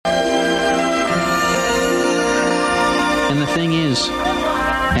And the thing is,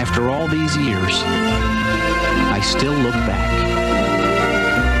 after all these years, I still look back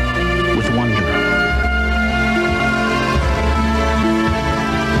with wonder.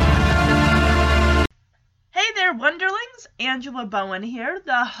 Hey there, Wonderlings! Angela Bowen here,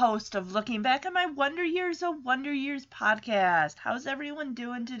 the host of Looking Back at My Wonder Years, a Wonder Years podcast. How's everyone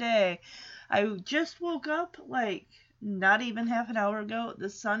doing today? I just woke up, not even half an hour ago. The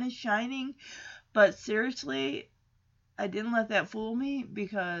sun is shining, but seriously, I didn't let that fool me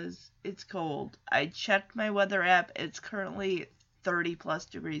because it's cold. I checked my weather app. It's currently 30 plus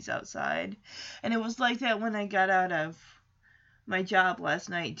degrees outside. And it was like that when I got out of my job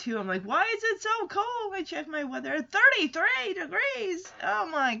last night too. I'm like, why is it so cold? I checked my weather. 33 degrees. Oh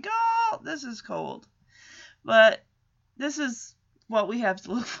my God, this is cold. But this is what we have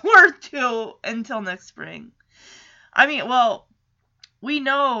to look forward to until next spring. We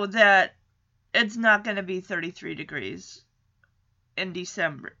know that it's not going to be 33 degrees in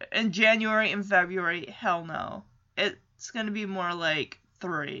December. In January and February, hell no. It's going to be more like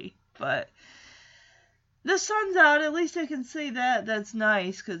 3. But the sun's out. At least I can say that. That's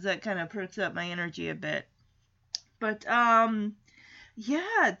nice because that kind of perks up my energy a bit. But,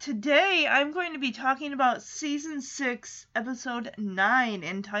 today I'm going to be talking about Season 6, Episode 9,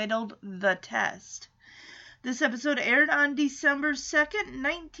 entitled The Test. This episode aired on December 2nd,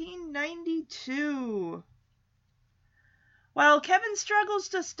 1992. While Kevin struggles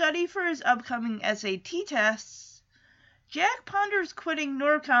to study for his upcoming SAT tests, Jack ponders quitting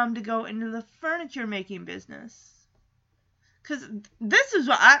Norcom to go into the furniture-making business. Because this is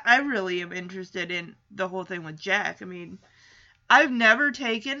what I really am interested in, the whole thing with Jack. I've never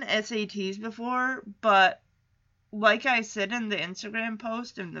taken SATs before, but like I said in the Instagram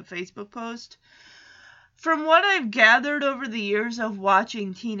post and the Facebook post, from what I've gathered over the years of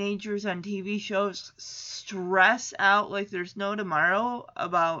watching teenagers on TV shows stress out like there's no tomorrow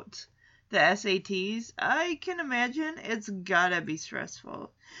about the SATs, I can imagine it's gotta be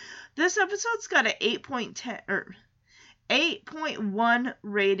stressful. This episode's got an 8.1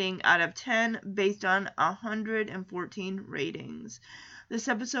 rating out of 10 based on 114 ratings. This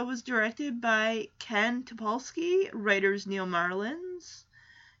episode was directed by Ken Topolsky, writers Neil Marlins,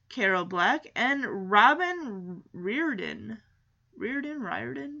 Carol Black, and Robin Riordan.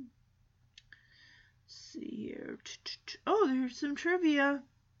 Riordan? Let's see here. Oh, there's some trivia.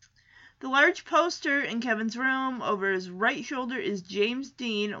 The large poster in Kevin's room over his right shoulder is James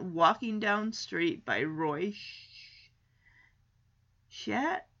Dean Walking Down Street by Roy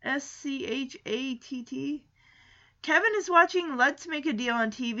Schatt, Schatt. Kevin is watching Let's Make a Deal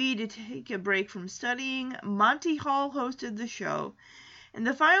on TV to take a break from studying. Monty Hall hosted the show. In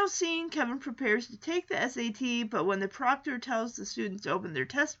the final scene, Kevin prepares to take the SAT, but when the proctor tells the students to open their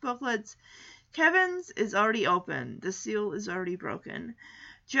test booklets, Kevin's is already open. The seal is already broken.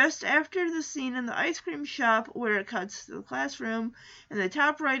 Just after the scene in the ice cream shop where it cuts to the classroom, in the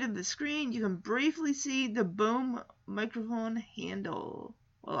top right of the screen, you can briefly see the boom microphone handle.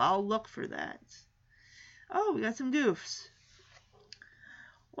 Well, I'll look for that. Oh, we got some goofs.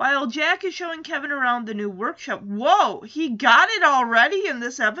 While Jack is showing Kevin around the new workshop, whoa, he got it already in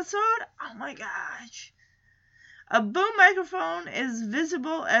this episode? Oh my gosh. A boom microphone is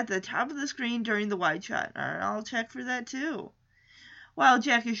visible at the top of the screen during the wide shot. All right, I'll check for that too. While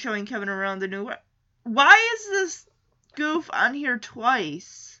Jack is showing Kevin around the new... Why is this goof on here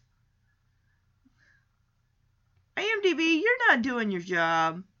twice? IMDb, you're not doing your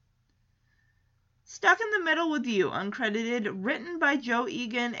job. Stuck in the Middle with You, uncredited, written by Joe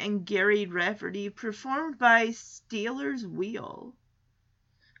Egan and Gary Rafferty, performed by Stealers Wheel.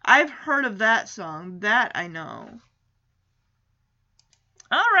 I've heard of that song, that I know.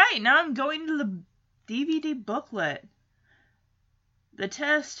 Alright, now I'm going to the DVD booklet. The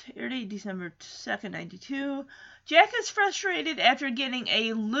Test aired December 2nd, 92. Jack is frustrated after getting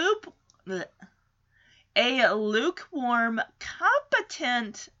a lukewarm,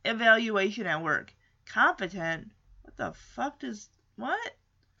 competent evaluation at work. Competent? What the fuck does... What?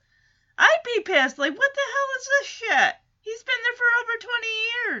 I'd be pissed. What the hell is this shit? He's been there for over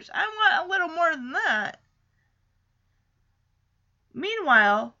 20 years. I want a little more than that.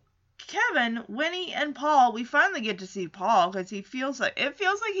 Meanwhile, Kevin, Winnie, and Paul, we finally get to see Paul because it feels like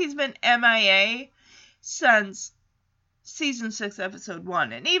he's been MIA since Season 6, Episode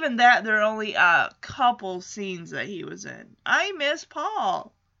 1. And even that, there are only a couple scenes that he was in. I miss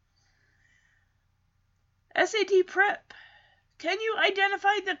Paul. SAT Prep. Can you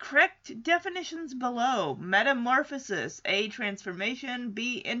identify the correct definitions below? Metamorphosis. A. Transformation.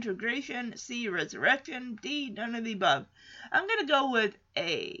 B. Integration. C. Resurrection. D. None of the above. I'm going to go with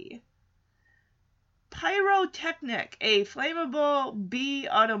A. Pyrotechnic. A, flammable. B,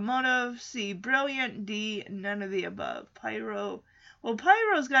 automotive. C, brilliant. D, none of the above. Pyro's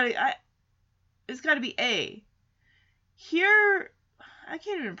gotta, it's gotta be A. Here, I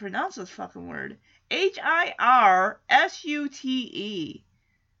can't even pronounce this fucking word.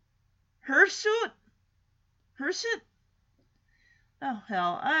 Hirsute. Hirsute? Oh,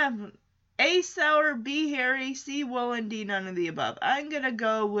 hell. A, sour, B, hairy, C, woolen, D, none of the above. I'm gonna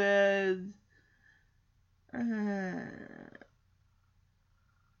go with... I'm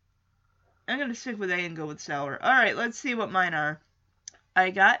gonna stick with A and go with sour. Alright, let's see what mine are. I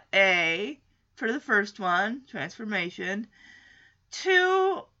got A for the first one, transformation.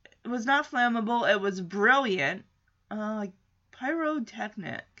 2 was not flammable, it was brilliant.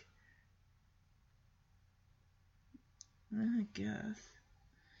 Pyrotechnic. I guess.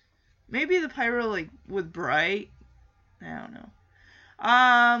 Maybe the pyro, with bright? I don't know.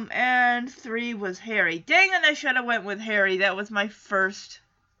 And 3 was hairy. Dang it, I should have went with hairy. That was my first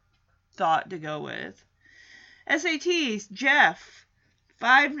thought to go with. SATs, Jeff,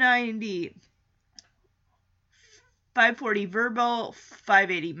 590. 540 verbal,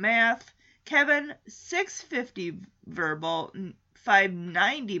 580 math. Kevin, 650 verbal,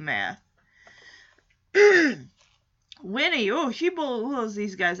 590 math. Winnie, she blows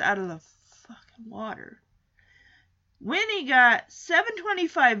these guys out of the fucking water. Winnie got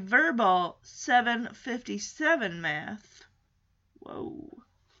 725 verbal, 757 math. Whoa.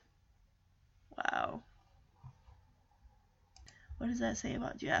 Wow. What does that say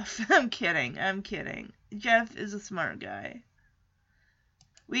about Jeff? I'm kidding. Jeff is a smart guy.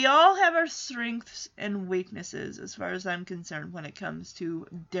 We all have our strengths and weaknesses as far as I'm concerned when it comes to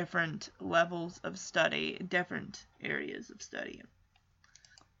different levels of study, different areas of study.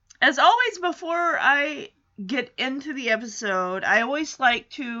 As always, before I get into the episode, I always like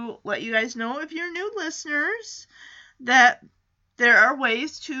to let you guys know, if you're new listeners, that there are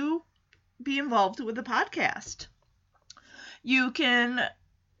ways to be involved with the podcast. You can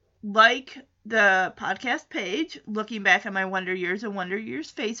like the podcast page, looking back at my Wonder Years and Wonder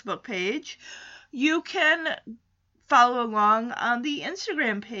Years Facebook page. You can follow along on the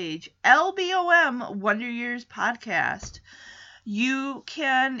Instagram page, LBOM Wonder Years Podcast. You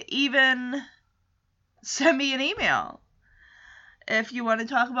can even send me an email if you want to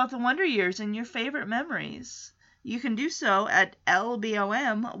talk about the Wonder Years and your favorite memories. You can do so at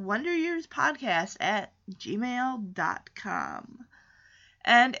lbomwonderyearspodcast@gmail.com.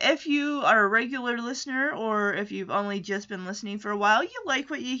 And if you are a regular listener, or if you've only just been listening for a while, you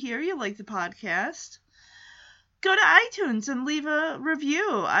like what you hear, you like the podcast, go to iTunes and leave a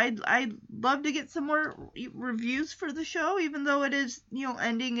review. I'd love to get some more reviews for the show, even though it is,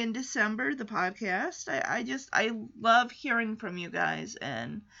 ending in December, the podcast. I love hearing from you guys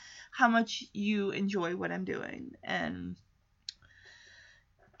and how much you enjoy what I'm doing. And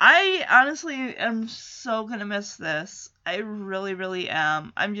I honestly am so gonna miss this. I really, really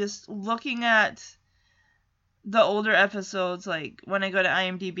am. I'm just looking at the older episodes, when I go to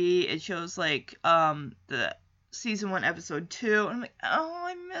IMDb, it shows the season 1 episode 2. I'm like, oh,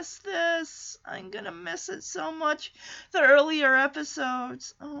 I miss this. I'm gonna miss it so much. The earlier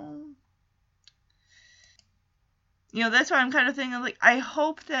episodes. Oh. That's why I'm kind of thinking, I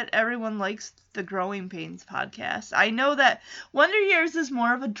hope that everyone likes the Growing Pains podcast. I know that Wonder Years is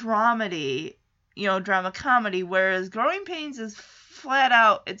more of a dramedy, drama comedy, whereas Growing Pains is flat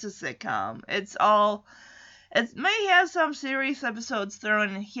out, it's a sitcom. It may have some serious episodes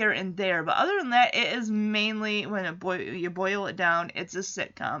thrown in here and there, but other than that, it is mainly, when you boil it down, it's a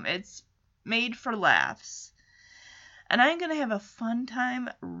sitcom. It's made for laughs. And I'm going to have a fun time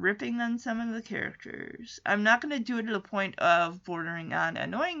ripping on some of the characters. I'm not going to do it to the point of bordering on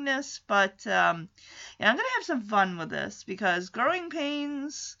annoyingness, but I'm going to have some fun with this, because Growing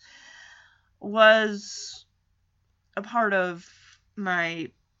Pains was a part of my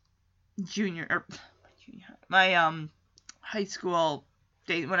high school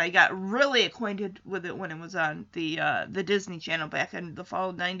day, when I got really acquainted with it, when it was on the Disney Channel back in the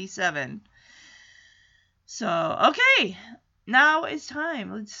fall of '97. So, okay, now it's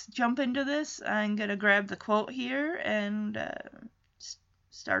time. Let's jump into this. I'm going to grab the quote here and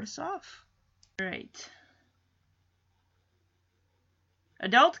start us off. All right.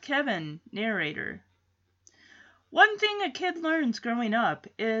 Adult Kevin, narrator. One thing a kid learns growing up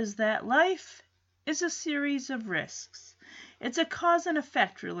is that life is a series of risks. It's a cause and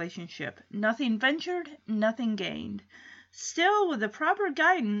effect relationship. Nothing ventured, nothing gained. Still, with the proper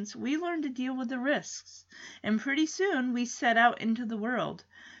guidance, we learn to deal with the risks, and pretty soon we set out into the world,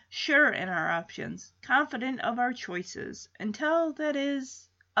 sure in our options, confident of our choices, until, that is,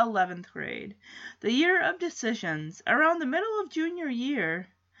 11th grade, the year of decisions. Around the middle of junior year,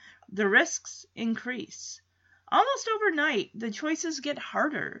 the risks increase. Almost overnight, the choices get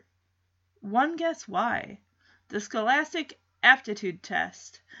harder. One guess why. The Scholastic Aptitude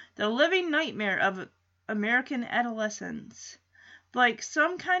Test, the living nightmare of American adolescents. Like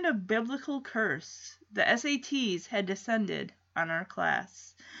some kind of biblical curse, the SATs had descended on our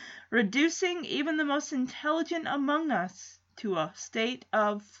class, reducing even the most intelligent among us to a state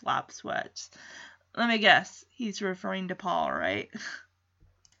of flop sweats. Let me guess, he's referring to Paul, right?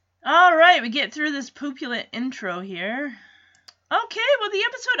 Alright, we get through this pupulent intro here. Okay, well, the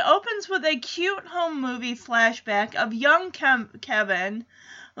episode opens with a cute home movie flashback of young Kevin.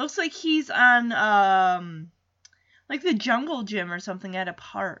 Looks like he's on, like the jungle gym or something at a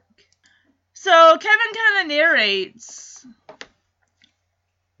park. So Kevin kind of narrates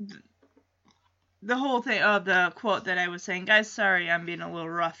the whole thing of the quote that I was saying. Guys, sorry, I'm being a little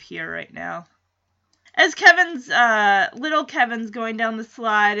rough here right now. As little Kevin's going down the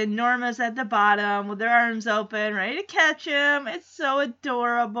slide, and Norma's at the bottom with their arms open, ready to catch him. It's so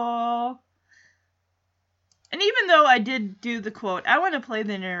adorable. And even though I did do the quote, I want to play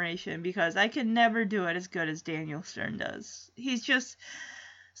the narration because I can never do it as good as Daniel Stern does. He's just,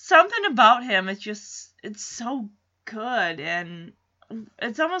 something about him is just, it's so good. And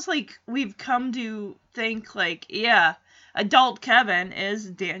it's almost like we've come to think like, yeah, adult Kevin is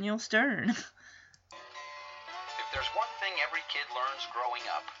Daniel Stern. If there's one thing every kid learns growing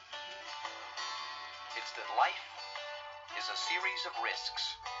up, it's that life is a series of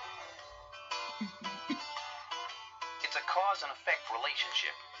risks. It's a cause and effect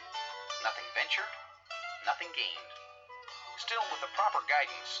relationship. Nothing ventured, nothing gained. Still, with the proper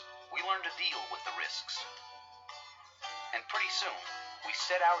guidance, we learn to deal with the risks. And pretty soon, we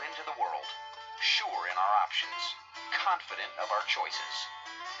set out into the world, sure in our options, confident of our choices.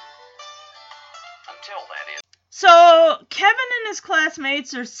 Until that is. So, Kevin and his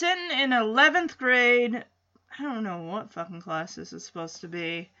classmates are sitting in 11th grade. I don't know what fucking class this is supposed to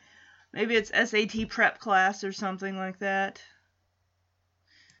be. Maybe it's SAT prep class or something like that.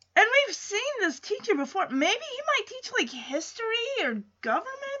 And we've seen this teacher before. Maybe he might teach, like, history or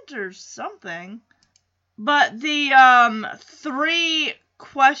government or something. But the 3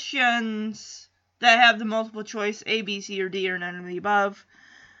 questions that have the multiple choice, A, B, C, or D, or none of the above,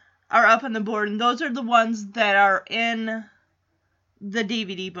 are up on the board, and those are the ones that are in the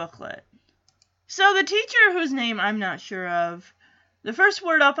DVD booklet. So the teacher, whose name I'm not sure of, the first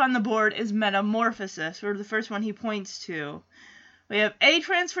word up on the board is metamorphosis, or the first one he points to. We have A,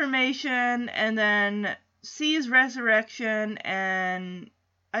 transformation, and then C is resurrection, and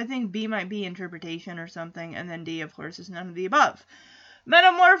I think B might be interpretation or something, and then D, of course, is none of the above.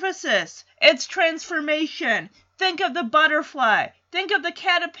 Metamorphosis, it's transformation. Think of the butterfly. Think of the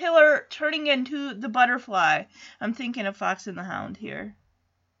caterpillar turning into the butterfly. I'm thinking of Fox and the Hound here.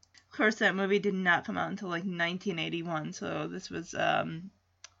 Of course, that movie did not come out until like 1981, so this was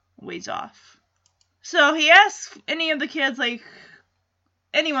ways off. So he asks any of the kids, like,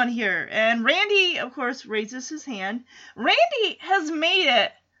 anyone here, and Randy, of course, raises his hand. Randy has made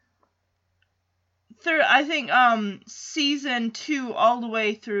it through, I think, season 2 all the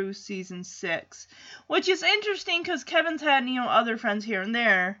way through season 6, which is interesting because Kevin's had, other friends here and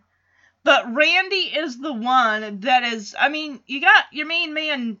there, but Randy is the one that is, I mean, you got your main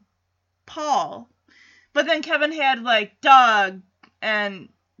man, Paul, but then Kevin had, like, Doug and,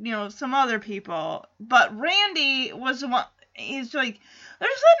 some other people, but Randy was the one, he's like,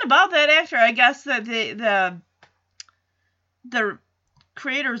 there's something about that actor, I guess, that the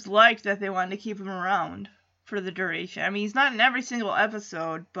creators liked, that they wanted to keep him around for the duration. I mean, he's not in every single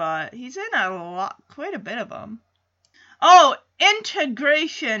episode, but he's in quite a bit of them. Oh,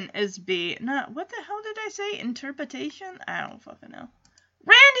 integration is B. What the hell did I say? Interpretation? I don't fucking know.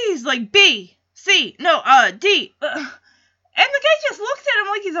 Randy's like B, C, no, D. And the guy just looks at him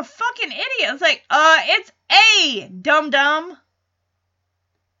like he's a fucking idiot. It's like, it's A, dum-dum.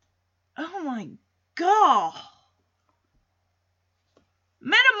 Oh my god.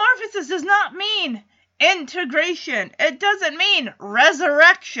 Metamorphosis does not mean integration. It doesn't mean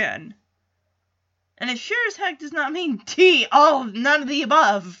resurrection. And it sure as heck does not mean T, none of the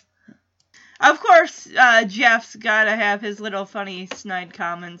above. Of course, Jeff's gotta have his little funny snide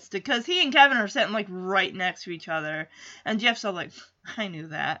comments, because he and Kevin are sitting, like, right next to each other. And Jeff's all like, I knew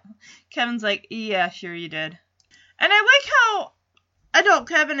that. Kevin's like, yeah, sure you did. And I like how adult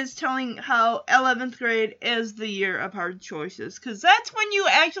Kevin is telling how 11th grade is the year of hard choices, because that's when you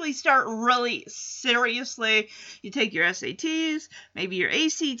actually start really seriously. You take your SATs, maybe your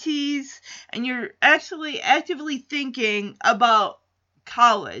ACTs, and you're actually actively thinking about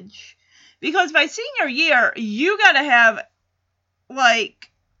college. Because by senior year, you gotta have,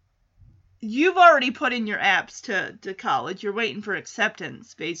 like, you've already put in your apps to college. You're waiting for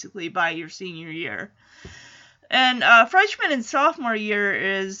acceptance, basically, by your senior year. And freshman and sophomore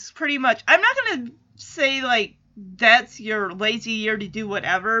year is pretty much, I'm not going to say, like, that's your lazy year to do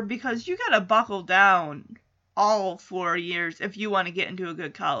whatever, because you got to buckle down all 4 years if you want to get into a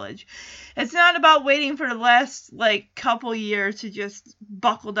good college. It's not about waiting for the last, like, couple years to just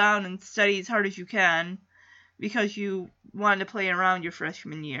buckle down and study as hard as you can because you want to play around your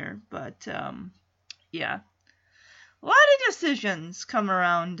freshman year. But, yeah. A lot of decisions come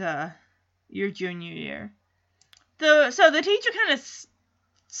around your junior year. So the teacher kind of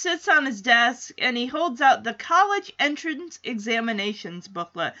sits on his desk and he holds out the college entrance examinations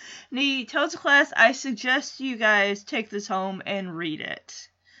booklet. And he tells the class, I suggest you guys take this home and read it.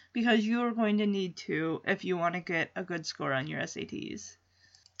 Because you are going to need to if you want to get a good score on your SATs.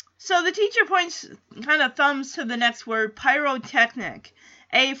 So the teacher points, kind of thumbs to the next word, pyrotechnic.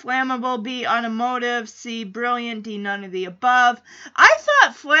 A, flammable, B, automotive, C, brilliant, D, none of the above. I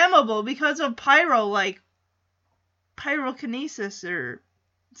thought flammable because of pyro, like pyrokinesis or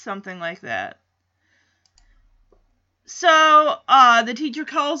something like that. So, the teacher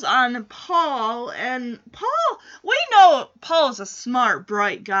calls on Paul, and we know Paul is a smart,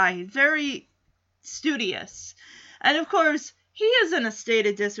 bright guy. He's very studious. And of course, he is in a state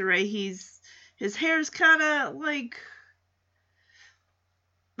of disarray. His hair's kind of like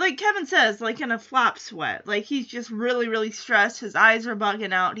Kevin says, like in a flop sweat. Like, he's just really, really stressed. His eyes are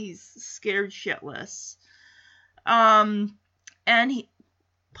bugging out. He's scared shitless. And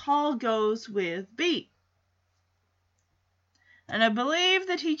Paul goes with B. And I believe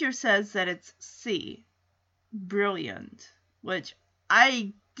the teacher says that it's C. Brilliant. Which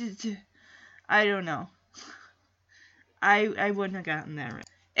I don't know. I wouldn't have gotten that right.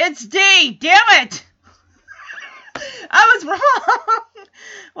 It's D! Damn it! I was wrong!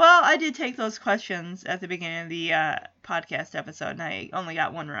 Well, I did take those questions at the beginning of the podcast episode, and I only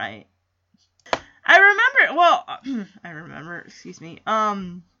got one right.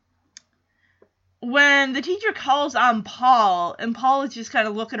 When the teacher calls on Paul, and Paul is just kind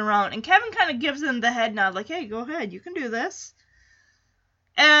of looking around, and Kevin kind of gives him the head nod, like, hey, go ahead, you can do this.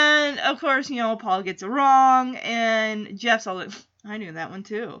 And, of course, Paul gets it wrong, and Jeff's all like, I knew that one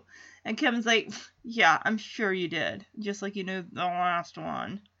too. And Kevin's like, yeah, I'm sure you did, just like you knew the last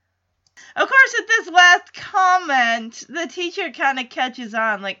one. Of course, at this last comment, the teacher kind of catches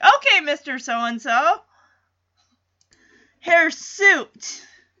on, like, okay, Mr. So-and-so. Hirsute.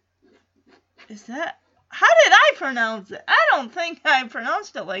 Is that... How did I pronounce it? I don't think I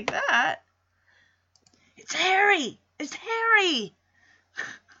pronounced it like that. It's Harry. It's Harry.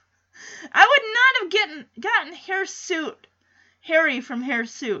 I would not have gotten hirsute. Harry from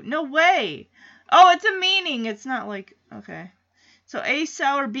hirsute. No way. Oh, it's a meaning. It's not like... Okay. So A,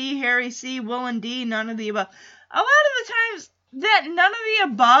 sour, B, Harry, C, woolen, D, none of the above. A lot of the times, that none of the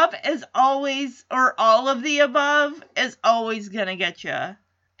above is always, or all of the above, is always gonna get you.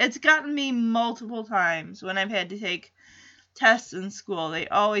 It's gotten me multiple times when I've had to take tests in school. They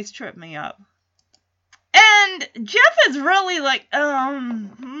always trip me up. And Jeff is really like, let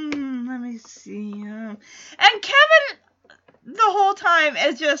me see. And Kevin, the whole time,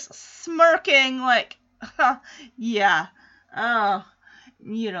 is just smirking like, yeah. Oh,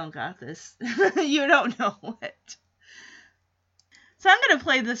 you don't got this. You don't know it. So I'm going to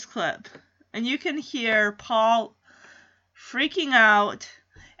play this clip. And you can hear Paul freaking out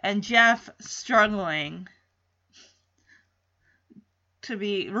and Jeff struggling to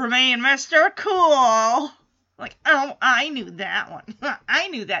remain Mr. Cool. Like, oh, I knew that one. I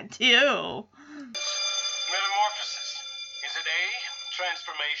knew that too. Metamorphosis. Is it A,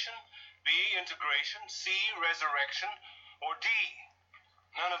 transformation, B, integration, C, resurrection, or D,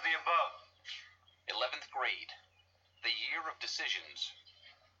 none of the above? 11th grade. The year of decisions.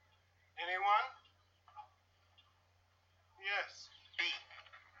 Anyone? Yes. B.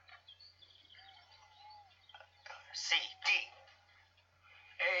 C. D.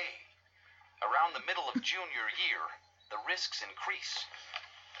 A. Around the middle of junior year, the risks increase.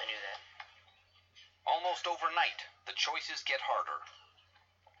 I knew that. Almost overnight, the choices get harder.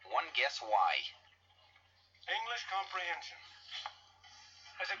 One guess why. English comprehension.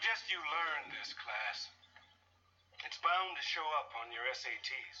 I suggest you learn this class. It's bound to show up on your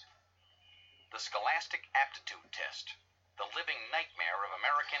SATs. The Scholastic Aptitude Test. The living nightmare of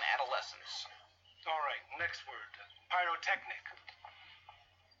American adolescence. All right, next word. Pyrotechnic.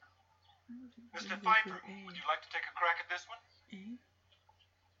 Mr. Pfeiffer, would you like to take a crack at this one?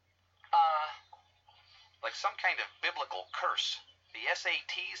 Like some kind of biblical curse. The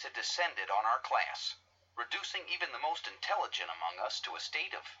SATs had descended on our class, reducing even the most intelligent among us to a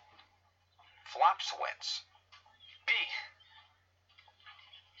state of flop sweats. B.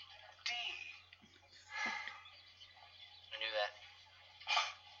 D. I knew that.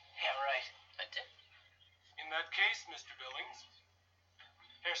 Yeah, right. I did. In that case, Mr. Billings,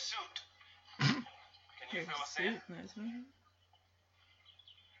 your suit. Can you fill us in? Your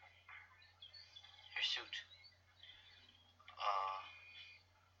suit.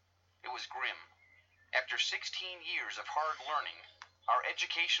 It was grim. After 16 years of hard learning, our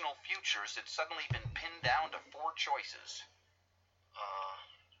educational futures had suddenly been pinned down to 4 choices.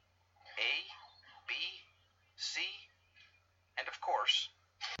 A, B, C, and of course...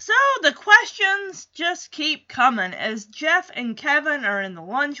 So the questions just keep coming as Jeff and Kevin are in the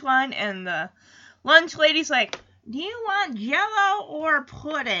lunch line, and the lunch lady's like, do you want Jell-O or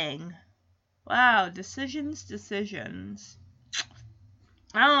pudding? Wow, decisions.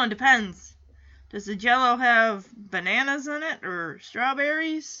 I don't know, it depends. Does the Jell-O have bananas in it, or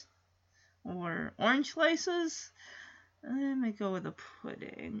strawberries, or orange slices? I might go with the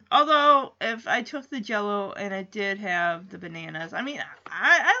pudding. Although, if I took the Jell-O and it did have the bananas, I mean,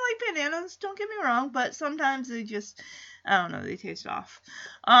 I like bananas, don't get me wrong, but sometimes they just, I don't know, they taste off.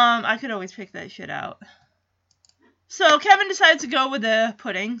 I could always pick that shit out. So, Kevin decides to go with the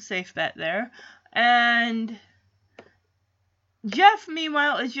pudding, safe bet there, and Jeff,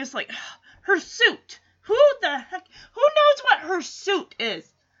 meanwhile, is just like, her suit. Who the heck, who knows what her suit is?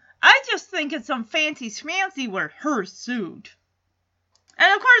 I just think it's some fancy schmancy word, her suit.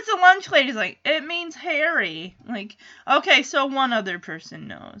 And of course the lunch lady's like, it means Harry. Like, okay, so one other person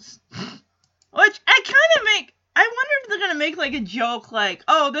knows. Which I wonder if they're going to make like a joke like,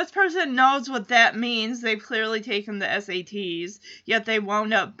 oh, this person knows what that means. They've clearly taken the SATs, yet they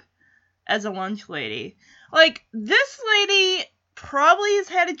wound up as a lunch lady. Like, this lady probably has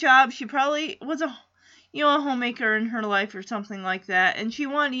had a job. She probably was a homemaker in her life or something like that. And she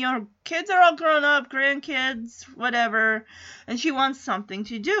wanted, kids are all grown up, grandkids, whatever. And she wants something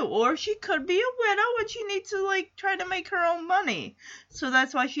to do. Or she could be a widow and she needs to, like, try to make her own money. So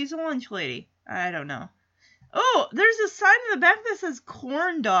that's why she's a lunch lady. I don't know. Oh, there's a sign in the back that says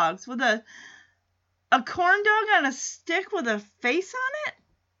corn dogs with a corn dog on a stick with a face on it?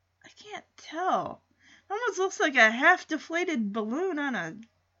 I can't tell. It almost looks like a half-deflated balloon on a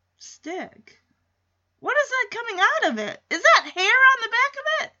stick. What is that coming out of it? Is that hair on the back of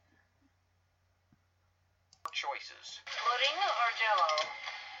it? Choices. Pudding or Jell-O?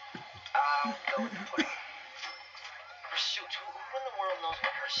 I'll go with the pudding. Her suit. Who in the world knows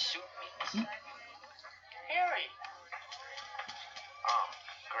what her suit means? Harry. Oh,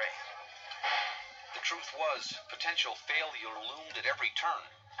 great. The truth was, potential failure loomed at every turn.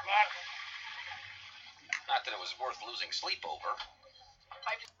 Not that it was worth losing sleep over.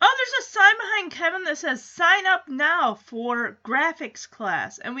 Oh, there's a sign behind Kevin that says, sign up now for graphics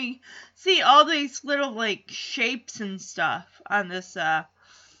class. And we see all these little, like, shapes and stuff on this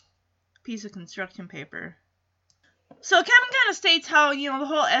piece of construction paper. So Kevin kind of states how, the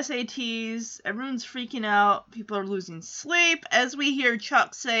whole SATs, everyone's freaking out, people are losing sleep. As we hear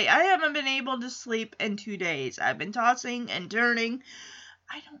Chuck say, I haven't been able to sleep in 2 days. I've been tossing and turning.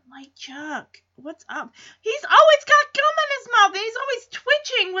 I don't like Chuck. What's up? He's always got gum in his mouth. And he's always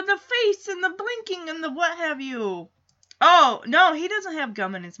twitching with the face and the blinking and the what have you. Oh, no, he doesn't have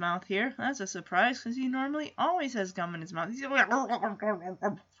gum in his mouth here. That's a surprise because he normally always has gum in his mouth. He's like,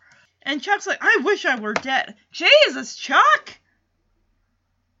 and Chuck's like, I wish I were dead. Jesus, Chuck!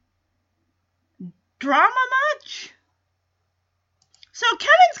 Drama much? So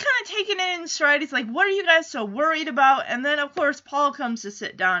Kevin's kind of taking it in stride. He's like, what are you guys so worried about? And then, of course, Paul comes to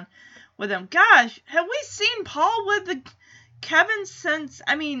sit down with him. Gosh, have we seen Paul with Kevin since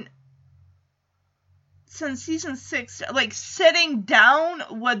season 6, like, sitting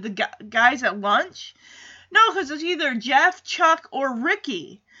down with the guys at lunch? No, because it's either Jeff, Chuck, or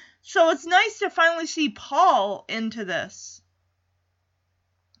Ricky. So it's nice to finally see Paul into this.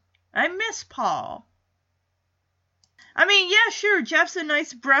 I miss Paul. Yeah, sure, Jeff's a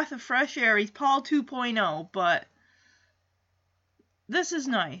nice breath of fresh air. He's Paul 2.0, but this is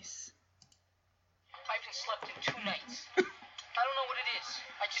nice. I haven't slept in 2 nights. I don't know what it is.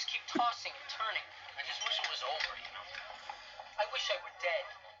 I just keep tossing and turning. I just wish it was over, I wish I were dead.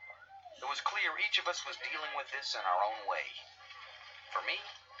 It was clear each of us was dealing with this in our own way. For me,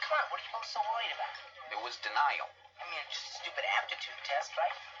 Come on, what are you both so worried about? it was denial. It's just a stupid aptitude test,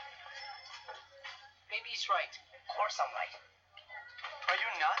 right? Maybe he's right. Of course I'm right. Are you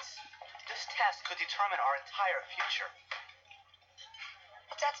nuts? This test could determine our entire future.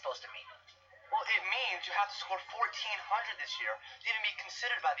 What's that supposed to mean? Well, it means you have to score 1,400 this year to even be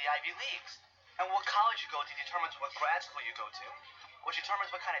considered by the Ivy Leagues. And what college you go to determines what grad school you go to, which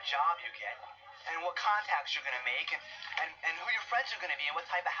determines what kind of job you get, and what contacts you're going to make, and who your friends are going to be, and what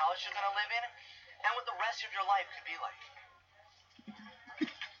type of house you're going to live in, and what the rest of your life could be like.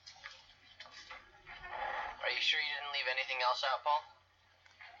 Are you sure you didn't leave anything else out, Paul?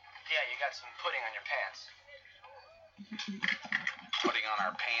 Yeah, you got some pudding on your pants. Putting on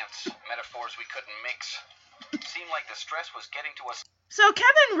our pants, metaphors we couldn't mix. Seemed like the stress was getting to us. So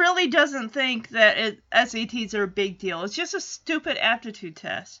Kevin really doesn't think that SATs are a big deal. It's just a stupid aptitude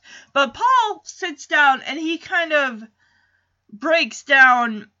test. But Paul sits down and he kind of breaks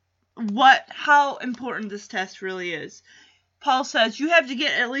down how important this test really is. Paul says you have to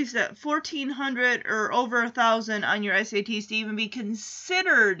get at least at 1,400 or over 1,000 on your SATs to even be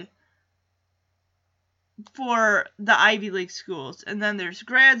considered for the Ivy League schools. And then there's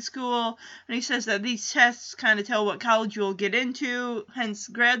grad school, and he says that these tests kind of tell what college you'll get into, hence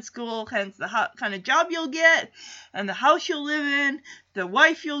grad school, hence the kind of job you'll get, and the house you'll live in, the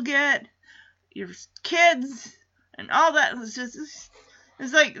wife you'll get, your kids, and all that.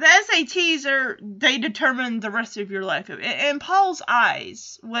 It's like the SATs they determine the rest of your life. In Paul's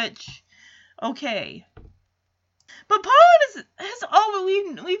eyes, which, okay. But Paul has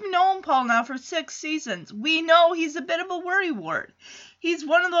always, we've known Paul now for 6 seasons. We know he's a bit of a worrywart. He's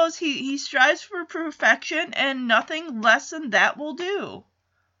one of those, he strives for perfection, and nothing less than that will do.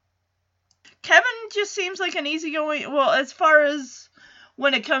 Kevin just seems like an easygoing, well, as far as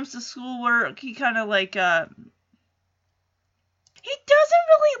when it comes to schoolwork, he kind of like, he doesn't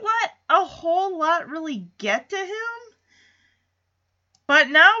really let a whole lot really get to him. But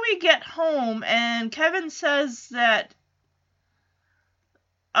now we get home, and Kevin says that,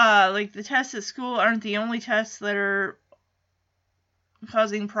 like, the tests at school aren't the only tests that are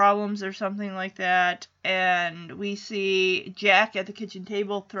causing problems or something like that. And we see Jack at the kitchen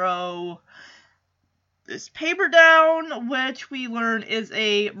table throw this paper down, which we learn is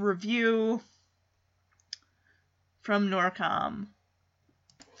a review from Norcom.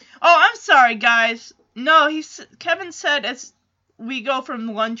 Oh, I'm sorry, guys. No, Kevin said as we go from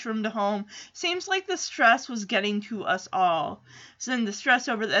the lunchroom to home, seems like the stress was getting to us all. So then the stress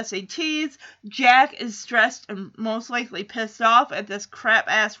over the SATs, Jack is stressed and most likely pissed off at this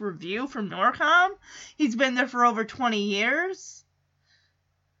crap-ass review from Norcom. He's been there for over 20 years.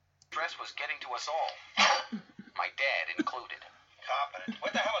 Stress was getting to us all. My dad included. Competent?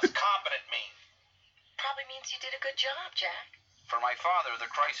 What the hell does competent mean? Probably means you did a good job, Jack. For my father, the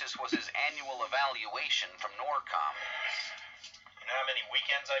crisis was his annual evaluation from Norcom. You know how many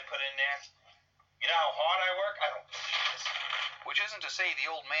weekends I put in there? You know how hard I work? I don't believe this. Which isn't to say the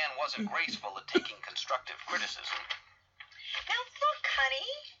old man wasn't graceful at taking constructive criticism. Now look, honey.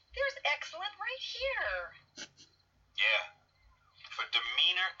 There's excellent right here. Yeah. For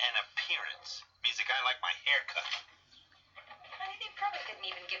demeanor and appearance. Means a guy like my haircut. Honey, they probably didn't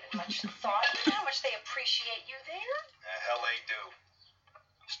even give it much thought. You know how much they appreciate you there? The hell they do.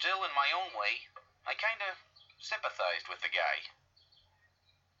 Still, in my own way, I kinda sympathized with the guy.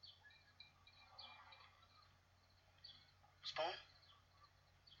 Spoon?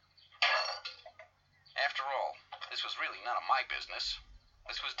 After all, this was really none of my business.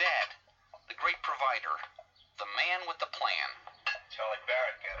 This was Dad, the great provider, the man with the plan. Charlie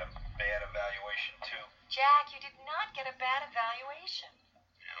Barrett got a bad evaluation, too. Jack, you did not get a bad evaluation.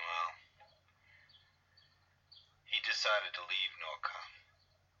 Yeah, well, he decided to leave Norcom.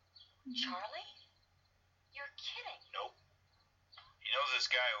 Charlie? You're kidding. Nope. He knows this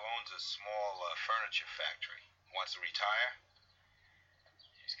guy who owns a small furniture factory. Wants to retire.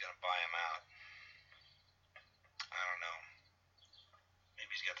 He's gonna buy him out. I don't know.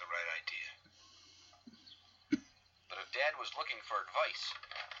 Maybe he's got the right idea. But if Dad was looking for advice,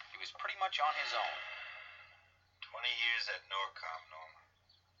 he was pretty much on his own. 20 years at Norcom, Norma.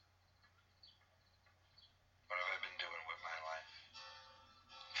 What have I been doing with my life?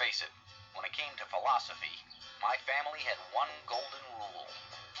 Face it, when it came to philosophy, my family had one golden rule.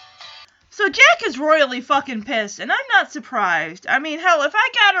 So Jack is royally fucking pissed, and I'm not surprised. I mean, hell, if I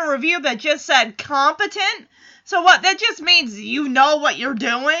got a review that just said competent, so what, that just means you know what you're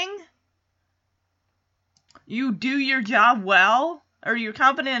doing? You do your job well? Or you're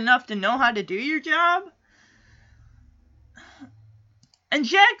competent enough to know how to do your job? And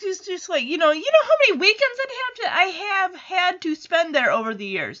Jack is just like, you know how many weekends I have had to spend there over the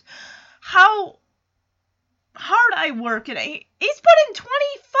years? How hard I work, and he's put in 20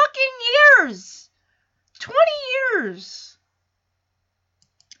 fucking years! 20 years!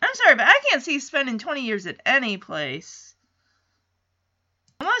 I'm sorry, but I can't see spending 20 years at any place.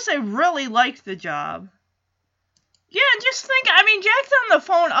 Unless I really liked the job. Yeah, just think, I mean, Jack's on the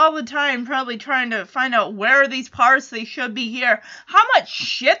phone all the time, probably trying to find out where are these parts, they should be here. How much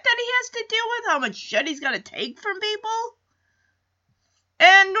shit that he has to deal with, how much shit he's got to take from people.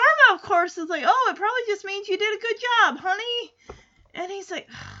 And Norma, of course, is like, oh, it probably just means you did a good job, honey. And he's like,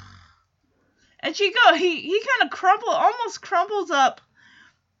 and he kind of almost crumples up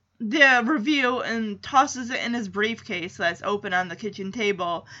the review and tosses it in his briefcase that's open on the kitchen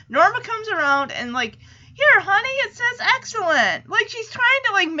table. Norma comes around and like, here, honey, it says excellent. Like, she's trying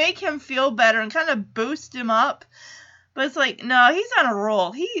to, like, make him feel better and kind of boost him up. But it's like, no, he's on a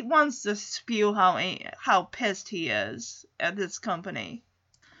roll. He wants to spew how pissed he is at this company.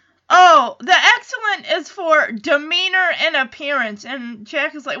 Oh, the excellent is for demeanor and appearance. And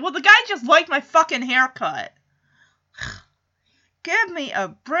Jack is like, well, the guy just liked my fucking haircut. Give me a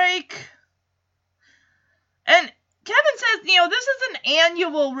break. And Kevin says, this is an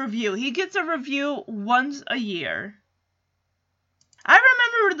annual review. He gets a review once a year. I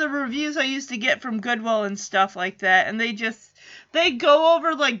remember the reviews I used to get from Goodwill and stuff like that, and they go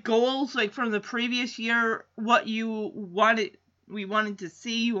over, like, goals, like, from the previous year, what we wanted to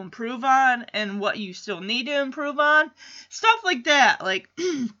see you improve on, and what you still need to improve on. Stuff like that, like,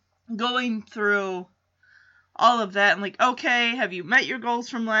 going through all of that, and like, okay, have you met your goals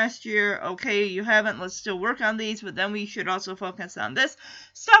from last year? Okay, you haven't, let's still work on these, but then we should also focus on this.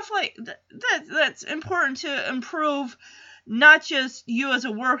 Stuff like that's important to improve, not just you as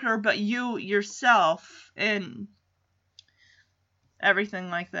a worker, but you yourself, and everything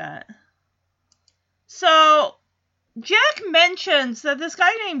like that. So, Jack mentions that this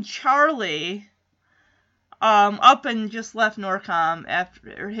guy named Charlie up and just left Norcom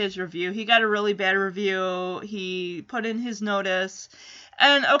after his review. He got a really bad review. He put in his notice.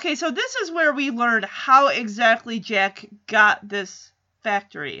 And, okay, so this is where we learned how exactly Jack got this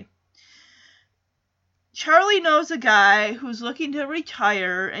factory. Charlie knows a guy who's looking to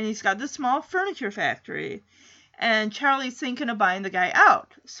retire, and he's got this small furniture factory. And Charlie's thinking of buying the guy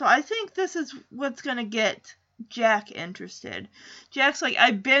out. So I think this is what's going to get Jack interested. Jack's like,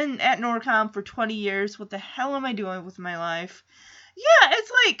 I've been at Norcom for 20 years. What the hell am I doing with my life? Yeah,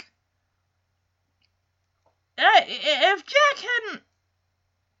 it's like, if Jack hadn't,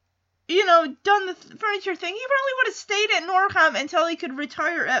 done the furniture thing, he probably would have stayed at Norcom until he could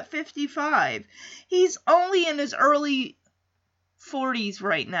retire at 55. He's only in his early 40s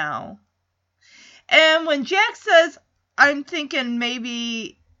right now. And when Jack says, I'm thinking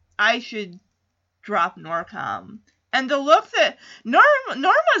maybe I should drop Norcom. And the look that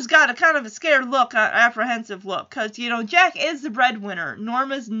Norma's got a kind of a scared look, an apprehensive look, because, Jack is the breadwinner.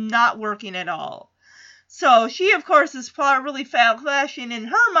 Norma's not working at all. So she, of course, is really flashing in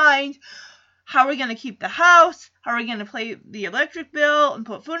her mind, how are we going to keep the house? How are we going to pay the electric bill and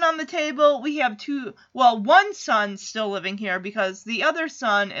put food on the table? We have one son still living here because the other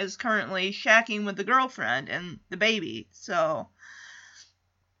son is currently shacking with the girlfriend and the baby. So,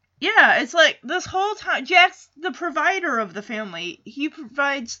 yeah, it's like this whole time, Jack's the provider of the family. He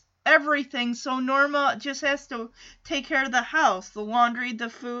provides everything, so Norma just has to take care of the house, the laundry, the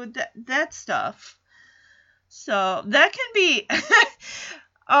food, that stuff. So, that can be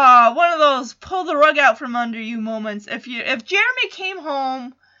one of those pull the rug out from under you moments. If Jeremy came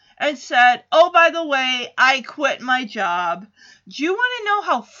home and said, oh, by the way, I quit my job, do you want to know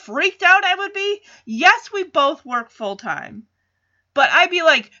how freaked out I would be? Yes, we both work full time. But I'd be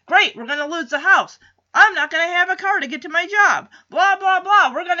like, great, we're going to lose the house. I'm not going to have a car to get to my job. Blah, blah,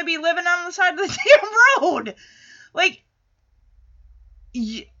 blah. We're going to be living on the side of the damn road. Like,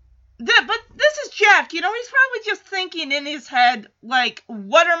 but this is Jack, he's probably just thinking in his head, like,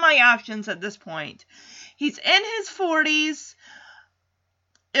 what are my options at this point? He's in his 40s.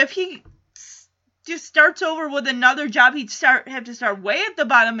 If he just starts over with another job, he'd have to start way at the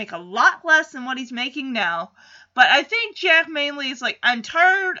bottom, make a lot less than what he's making now. But I think Jack mainly is like, I'm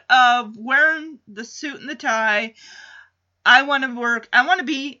tired of wearing the suit and the tie. I want to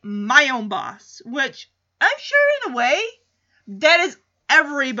be my own boss, which I'm sure in a way, that is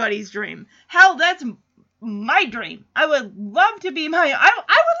everybody's dream. Hell, that's my dream. I would love to be I would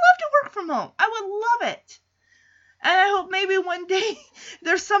love to work from home. I would love it. And I hope maybe one day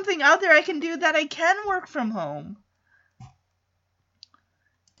there's something out there I can do that I can work from home.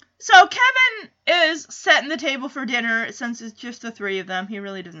 So Kevin is setting the table for dinner since it's just the three of them. He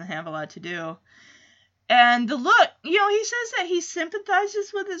really doesn't have a lot to do. And the look, he says that he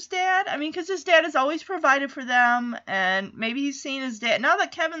sympathizes with his dad. I mean, because his dad has always provided for them, and maybe he's seen his dad. Now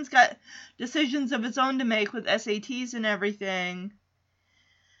that Kevin's got decisions of his own to make with SATs and everything.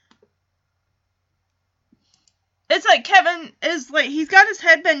 it's like Kevin is like, he's got his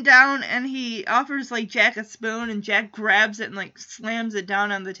head bent down and he offers like Jack a spoon and Jack grabs it and like slams it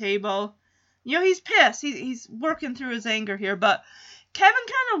down on the table. You know, he's pissed. He's working through his anger here, but Kevin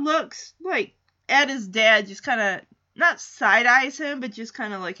kind of looks like at his dad, just kind of not side eyes him, but just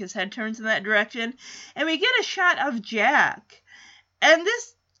kind of like his head turns in that direction. And we get a shot of Jack. And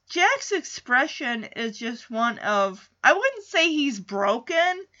this Jack's expression is just one of, I wouldn't say he's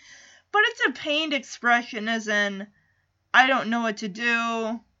broken, but it's a pained expression, as in, I don't know what to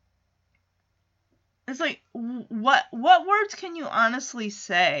do. It's like, what words can you honestly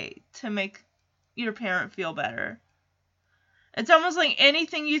say to make your parent feel better? It's almost like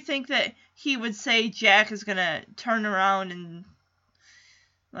anything you think that he would say, Jack is gonna turn around and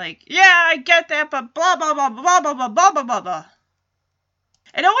like, yeah, I get that, but blah, blah, blah, blah, blah, blah, blah, blah, blah, blah.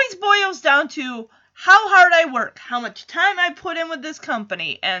 It always boils down to how hard I work, how much time I put in with this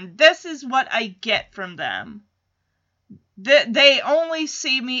company, and this is what I get from them. They only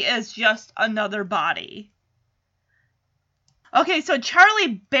see me as just another body. Okay, so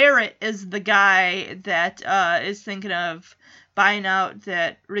Charlie Barrett is the guy that is thinking of buying out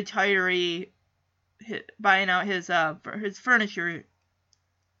that retiree, buying out his furniture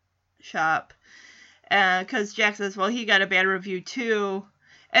shop. Because Jack says, well, he got a bad review too.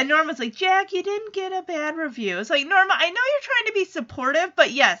 And Norma's like, Jack, you didn't get a bad review. It's like, Norma, I know you're trying to be supportive,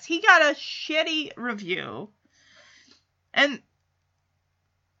 but yes, he got a shitty review. And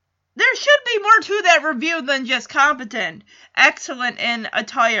there should be more to that review than just competent. Excellent in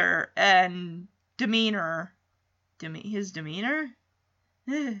attire and demeanor. His demeanor?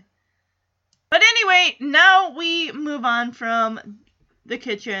 But anyway, now we move on from the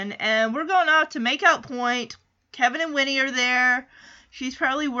kitchen, and we're going out to make out point. Kevin and Winnie are there. She's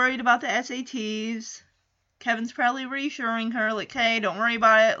probably worried about the SATs. Kevin's probably reassuring her, like, hey, don't worry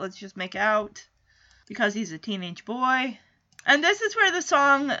about it. Let's just make out. Because he's a teenage boy. And this is where the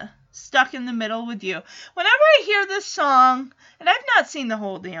song Stuck in the Middle with You. Whenever I hear this song, and I've not seen the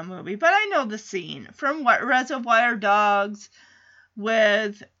whole damn movie, but I know the scene from Reservoir Dogs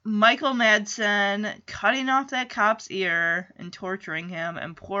with Michael Madsen cutting off that cop's ear and torturing him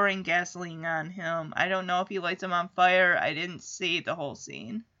and pouring gasoline on him. I don't know if he lights him on fire. I didn't see the whole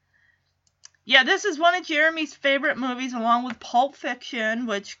scene. Yeah, this is one of Jeremy's favorite movies along with Pulp Fiction,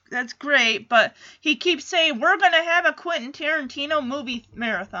 which, that's great, but he keeps saying, we're going to have a Quentin Tarantino movie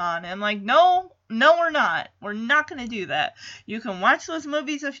marathon. And I'm like, no, we're not. We're not going to do that. You can watch those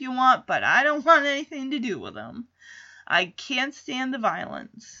movies if you want, but I don't want anything to do with them. I can't stand the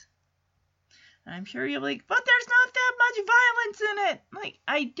violence. And I'm sure you're like, but there's not that much violence in it. Like,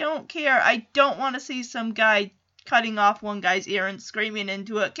 I don't care. I don't want to see some guy cutting off one guy's ear and screaming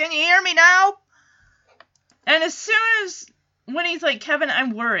into it. Can you hear me now? And as soon as Winnie's like, Kevin,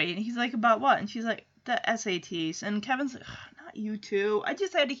 I'm worried. He's like, about what? And she's like, the SATs. And Kevin's like, oh, not you two. I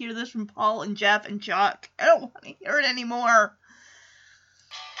just had to hear this from Paul and Jeff and Chuck. I don't want to hear it anymore.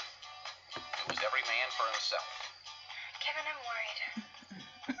 It was every man for himself. Kevin, I'm worried.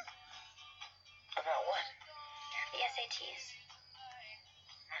 About what? The SATs.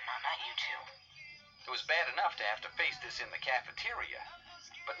 No, not you two. It was bad enough to have to face this in the cafeteria,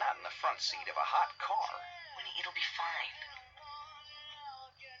 but not in the front seat of a hot car. Winnie, it'll be fine.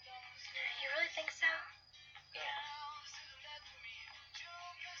 You really think so? Yeah.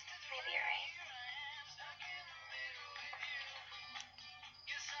 Maybe you're right.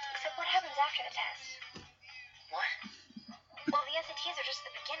 Except what happens after the test? What? Well, the SATs are just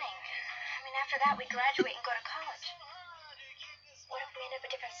the beginning. I mean, after that, we graduate and go to college. What if we end up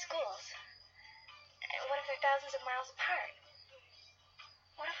at different schools? And what if they're thousands of miles apart?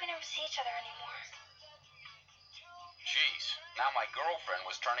 What if we never see each other anymore? Jeez, now my girlfriend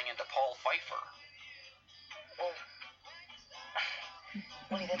was turning into Paul Pfeiffer. Well,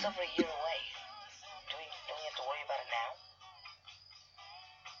 Winnie, that's over a year away. Do we have to worry about it now?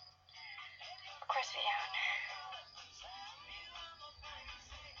 Of course we don't.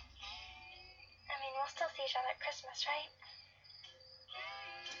 I mean, we'll still see each other at Christmas, right?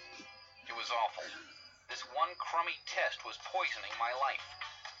 It was awful. This one crummy test was poisoning my life,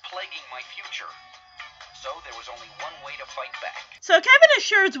 plaguing my future. So there was only one way to fight back. So Kevin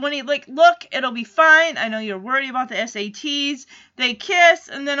assures Winnie, like, look, it'll be fine. I know you're worried about the SATs. They kiss,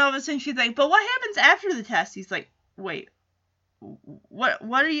 and then all of a sudden she's like, but what happens after the test? He's like, wait, what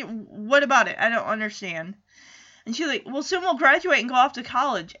about it? I don't understand. And she's like, well, soon we'll graduate and go off to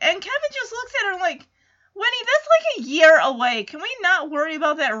college. And Kevin just looks at her like, Winnie, that's like a year away. Can we not worry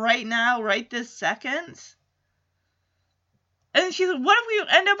about that right now, right this second? And she's like, what if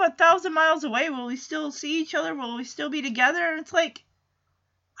we end up 1,000 miles away? Will we still see each other? Will we still be together? And it's like,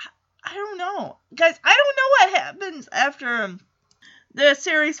 I don't know. Guys, I don't know what happens after the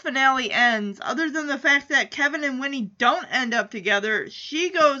series finale ends, other than the fact that Kevin and Winnie don't end up together. She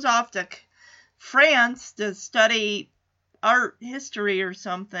goes off to France to study art history or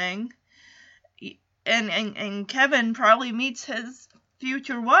something. And Kevin probably meets his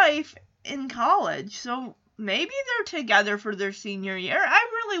future wife in college. So maybe they're together for their senior year. I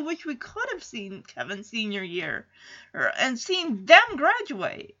really wish we could have seen Kevin's senior year and seen them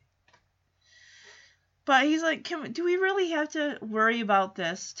graduate. But he's like, do we really have to worry about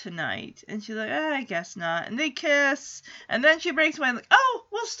this tonight? And she's like, I guess not. And they kiss. And then she breaks away and like, oh,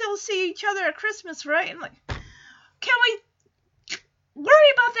 we'll still see each other at Christmas, right? And like, can we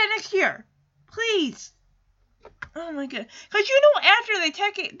worry about that next year? Please. Oh my god. Because after they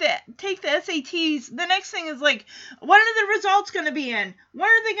take the SATs, the next thing is like, what are the results going to be in? Where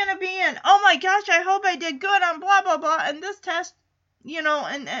are they going to be in? Oh my gosh, I hope I did good on blah, blah, blah. And this test,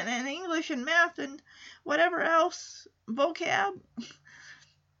 and English and math and whatever else, vocab.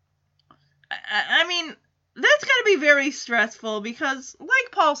 I mean, that's going to be very stressful because,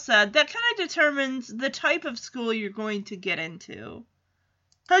 like Paul said, that kind of determines the type of school you're going to get into.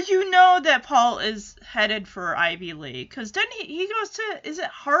 Because that Paul is headed for Ivy League. Because then he goes to, is it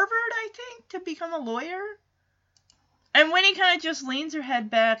Harvard, I think, to become a lawyer? And Winnie kind of just leans her head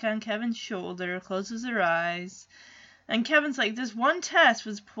back on Kevin's shoulder, closes her eyes. And Kevin's like, this one test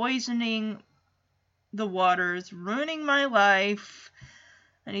was poisoning the waters, ruining my life.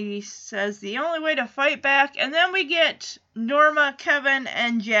 And he says the only way to fight back. And then we get Norma, Kevin,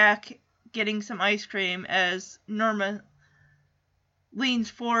 and Jack getting some ice cream as Norma leans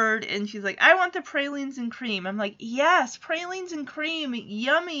forward and she's like, I want the pralines and cream. I'm like, yes, pralines and cream.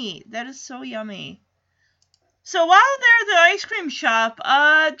 Yummy. That is so yummy. So while they're at the ice cream shop,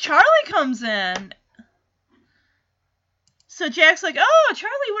 Charlie comes in. So Jack's like, oh,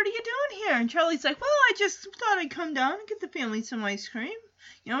 Charlie, what are you doing here? And Charlie's like, well, I just thought I'd come down and get the family some ice cream,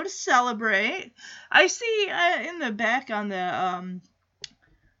 to celebrate. I see in the back on the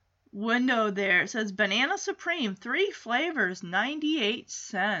window there, it says Banana Supreme, 3 flavors, 98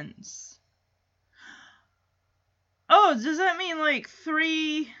 cents. Oh, does that mean like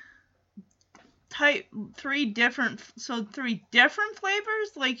 3 different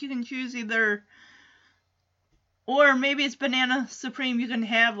flavors? Like you can choose either, or maybe it's Banana Supreme, you can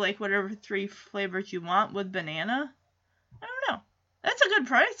have like whatever 3 flavors you want with banana. I don't know. That's a good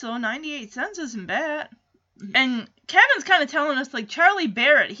price though, 98 cents isn't bad. And Kevin's kind of telling us, like, Charlie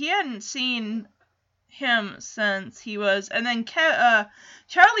Barrett, he hadn't seen him since he was, and then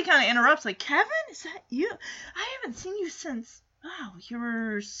Charlie kind of interrupts, like, Kevin, is that you? I haven't seen you since, you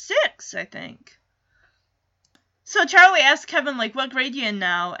were 6, I think. So Charlie asks Kevin, like, what grade you in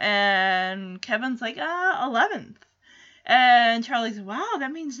now? And Kevin's like, 11th. And Charlie's like, wow,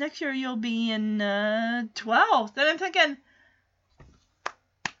 that means next year you'll be in 12th. And I'm thinking,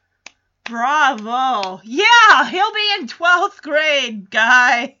 bravo. Yeah, he'll be in 12th grade,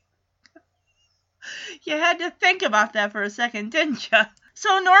 guy. You had to think about that for a second, didn't you? So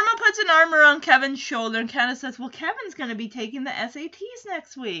Norma puts an arm around Kevin's shoulder and kind of says, well, Kevin's going to be taking the SATs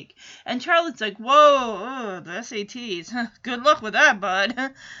next week. And Charlie's like, whoa, the SATs. Good luck with that,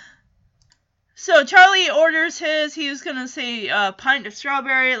 bud. So Charlie orders he was going to say a pint of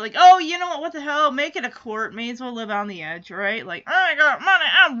strawberry. Like, oh, you know what the hell? Make it a quart. May as well live on the edge, right? Like, I got money.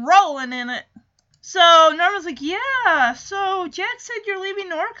 I'm rolling in it. So Norma's like, yeah, so Jack said you're leaving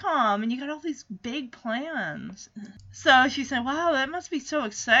Norcom and you got all these big plans. So she said, wow, that must be so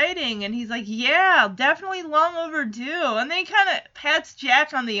exciting. And he's like, yeah, definitely long overdue. And then he kind of pats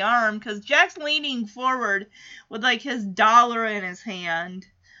Jack on the arm because Jack's leaning forward with like his dollar in his hand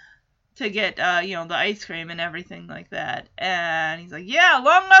to get, the ice cream and everything like that. And he's like, yeah,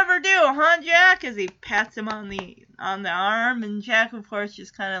 long overdue, huh, Jack? As he pats him on the arm. And Jack, of course,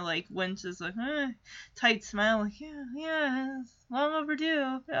 just kind of, like, winces, like, tight smile, like, yeah, it's long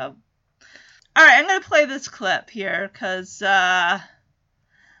overdue. Yeah. All right, I'm going to play this clip here, because, Charlie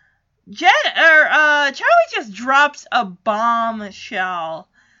just drops a bombshell.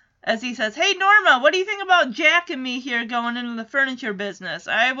 As he says, hey, Norma, what do you think about Jack and me here going into the furniture business?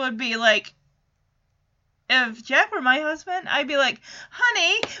 I would be like, if Jack were my husband, I'd be like,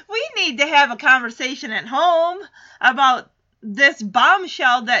 honey, we need to have a conversation at home about this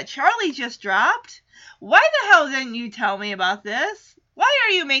bombshell that Charlie just dropped. Why the hell didn't you tell me about this? Why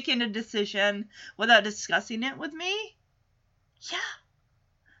are you making a decision without discussing it with me? Yeah,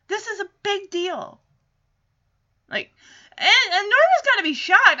 this is a big deal. Like, and Norma's got to be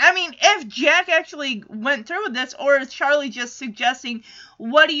shocked. I mean, if Jack actually went through with this, or is Charlie just suggesting,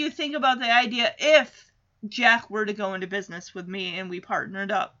 what do you think about the idea if Jack were to go into business with me and we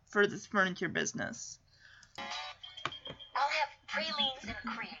partnered up for this furniture business. I'll have pralines and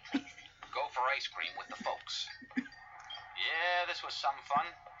cream, please. Go for ice cream with the folks. Yeah, this was some fun.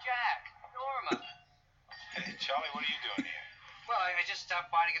 Jack, Norma. Hey, Charlie, what are you doing here? Well, I just stopped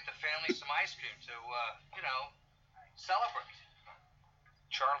by to get the family some ice cream to, celebrate.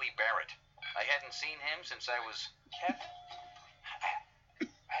 Charlie Barrett. I hadn't seen him since I was... Kevin?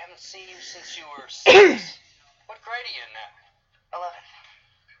 I haven't seen you since you were 6. What grade are you in now? 11th.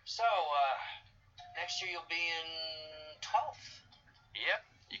 So, next year you'll be in 12th. Yep,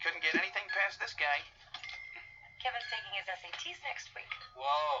 you couldn't get anything past this guy. Kevin's taking his SATs next week.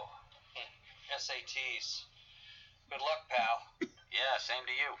 Whoa. SATs. Good luck, pal. Yeah, same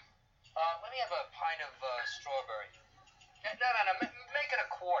to you. Let me have a pint of strawberry. No, make it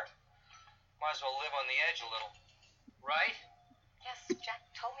a quart. Might as well live on the edge a little. Right? Yes, Jack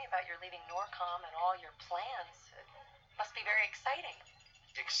told me about your leaving Norcom and all your plans. It must be very exciting.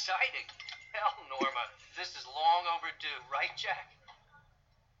 Exciting? Hell, Norma, this is long overdue, right, Jack?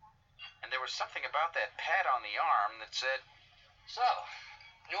 And there was something about that pat on the arm that said... So,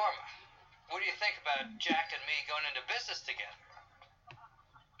 Norma, what do you think about Jack and me going into business together?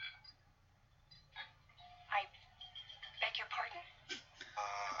 I beg your pardon?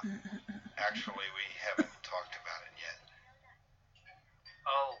 Actually, we haven't talked about it yet.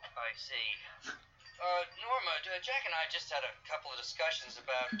 Oh, I see. Norma, Jack and I just had a couple of discussions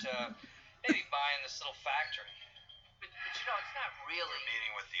about maybe buying this little factory. But it's not really... We're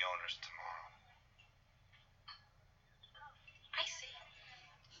meeting with the owners tomorrow. I see.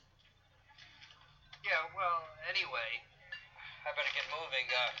 Yeah, well, anyway, I better get moving.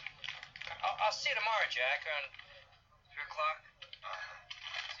 I'll see you tomorrow, Jack, around 3 o'clock.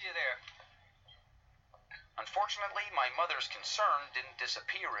 See you there. Unfortunately, my mother's concern didn't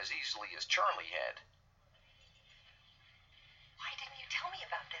disappear as easily as Charlie had. Why didn't you tell me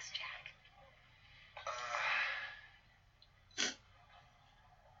about this, Jack?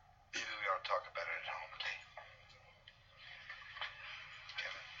 Maybe we ought to talk about it at home, okay?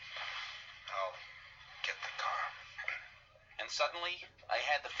 Kevin, I'll get the car. And suddenly, I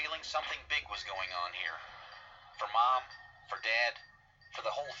had the feeling something big was going on here. For Mom, for Dad, for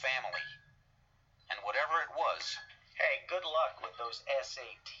the whole family. And whatever it was... Hey, good luck with those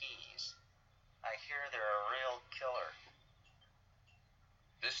SATs. I hear they're a real killer.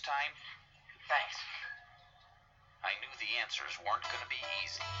 This time, Thanks. I knew the answers weren't going to be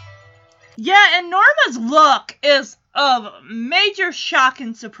easy. Yeah, and Norma's look is of major shock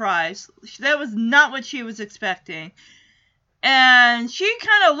and surprise. That was not what she was expecting. And she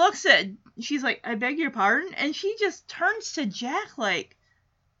kind of looks at... She's like, I beg your pardon? And she just turns to Jack like,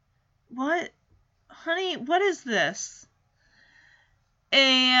 what? Honey, what is this?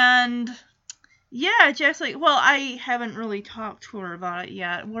 And yeah, Jack's like, well, I haven't really talked to her about it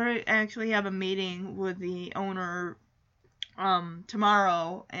yet. We actually have a meeting with the owner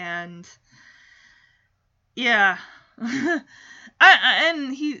tomorrow, and yeah.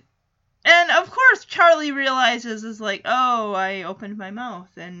 And of course Charlie realizes is like, oh, I opened my mouth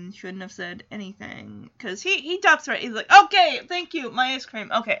and shouldn't have said anything. Because he ducks right. He's like, okay, thank you, my ice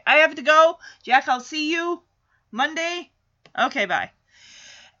cream. Okay, I have to go. Jack, I'll see you Monday. Okay, bye.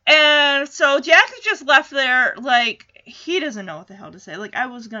 And so Jack is just left there like, he doesn't know what the hell to say. Like, I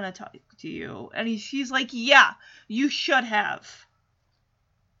was going to talk to you. And she's like, yeah, you should have.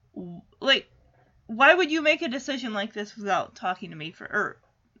 Like, why would you make a decision like this without talking to me it's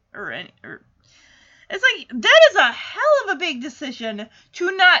like, that is a hell of a big decision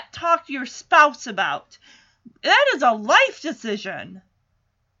to not talk to your spouse about. That is a life decision.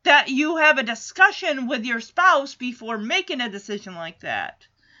 That you have a discussion with your spouse before making a decision like that.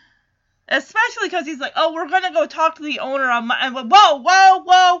 Especially because he's like, oh, we're going to go talk to the owner on my...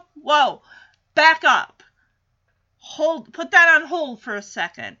 Whoa. Back up. Put that on hold for a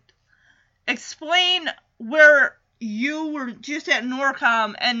second. Explain where you were just at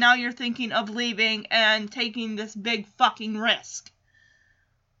Norcom and now you're thinking of leaving and taking this big fucking risk.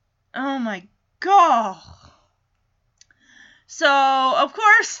 Oh my god. So, of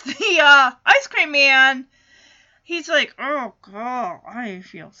course, the ice cream man, he's like, oh god, I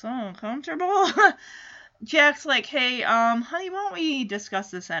feel so uncomfortable. Jack's like, hey, honey, why don't we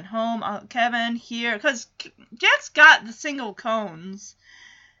discuss this at home? Kevin, here, because Jack's got the single cones.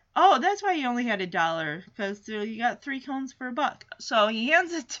 Oh, that's why he only had $1, because you got 3 cones for $1. So he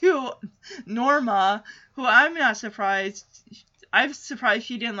hands it to Norma, who I'm not surprised. I'm surprised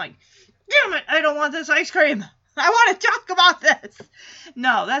she didn't like, damn it, I don't want this ice cream. I want to talk about this.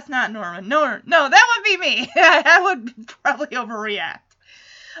 No, that's not Norma. No, that would be me. I would probably overreact.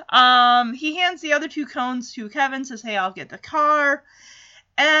 He hands the other 2 cones to Kevin, says, hey, I'll get the car.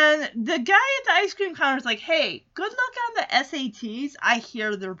 And the guy at the ice cream counter is like, hey, good luck on the SATs. I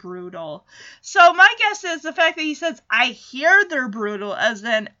hear they're brutal. So my guess is the fact that he says, I hear they're brutal, as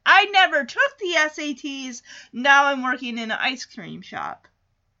in, I never took the SATs. Now I'm working in an ice cream shop.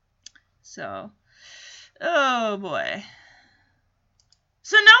 So, oh boy.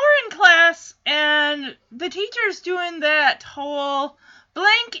 So now we're in class, and the teacher's doing that whole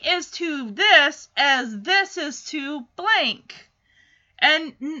blank is to this as this is to blank.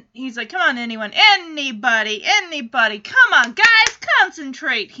 And he's like, come on, anybody, come on, guys,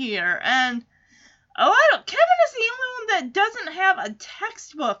 concentrate here. And, Kevin is the only one that doesn't have a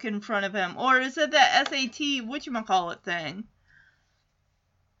textbook in front of him. Or is it that SAT, whatchamacallit thing?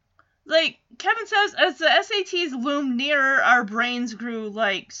 Like, Kevin says, as the SATs loomed nearer, our brains grew,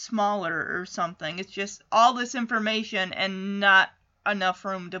 like, smaller or something. It's just all this information and not enough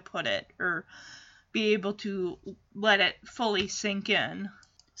room to put it, or be able to let it fully sink in.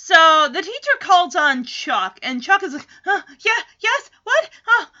 So the teacher calls on Chuck, and Chuck is like, yes, what?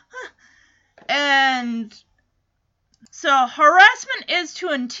 And so harassment is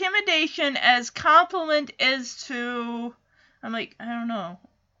to intimidation as compliment is to, I'm like, I don't know.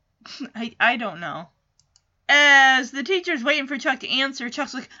 I don't know. As the teacher's waiting for Chuck to answer,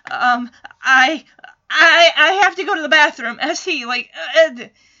 Chuck's like, I have to go to the bathroom. As he, like, and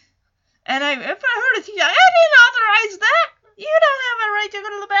if I heard a teacher, I didn't authorize that. You don't have a right to go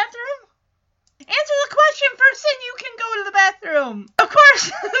to the bathroom. Answer the question first, then you can go to the bathroom. Of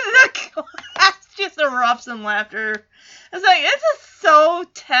course, the class just erupts in laughter. It's like, it's just so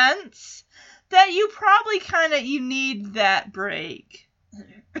tense that you probably you need that break.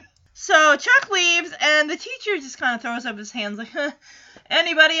 So Chuck leaves, and the teacher just kind of throws up his hands like,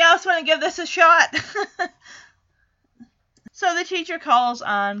 anybody else want to give this a shot? So the teacher calls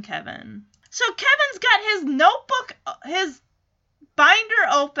on Kevin. So Kevin's got his notebook, his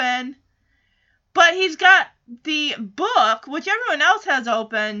binder open, but he's got the book, which everyone else has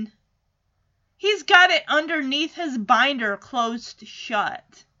open. He's got it underneath his binder closed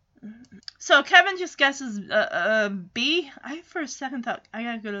shut. So Kevin just guesses B. I for a second thought, I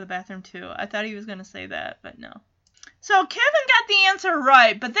gotta go to the bathroom too. I thought he was going to say that, but no. So Kevin got the answer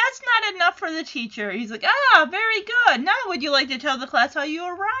right, but that's not enough for the teacher. He's like, very good. Now would you like to tell the class how you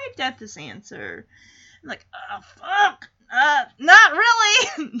arrived at this answer? I'm like, fuck. Not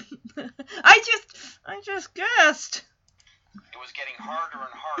really. I just guessed. It was getting harder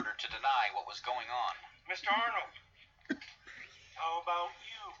and harder to deny what was going on. Mr. Arnold, how about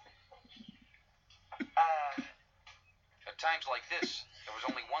you? At times like this, there was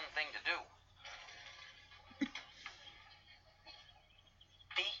only one thing to do.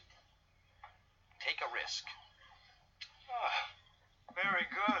 B? Take a risk. Very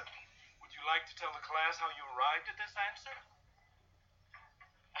good. Would you like to tell the class how you arrived at this answer?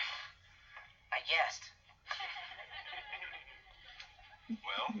 I guessed.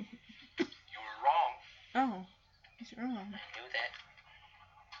 Well, you were wrong. Oh, he's wrong. I knew that.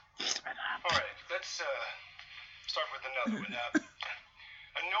 All right, let's start with another one.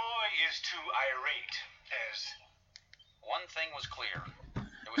 Annoy is to irate, as... One thing was clear.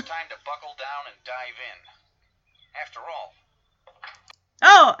 It was time to buckle down and dive in. After all.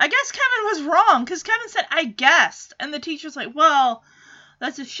 Oh, I guess Kevin was wrong, because Kevin said, I guessed. And the teacher's like, well,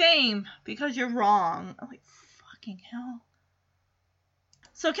 that's a shame, because you're wrong. I'm like, fucking hell.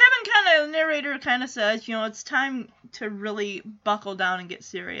 So Kevin the narrator says, it's time to really buckle down and get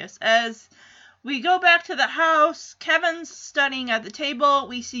serious. As we go back to the house, Kevin's studying at the table.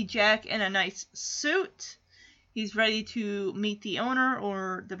 We see Jack in a nice suit. He's ready to meet the owner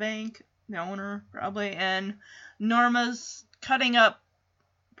or the bank, the owner probably. And Norma's cutting up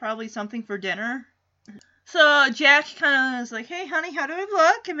probably something for dinner. So Jack is like, hey, honey, how do I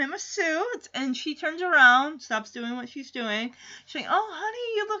look? I'm in my suit. And she turns around, stops doing what she's doing. She's like, oh,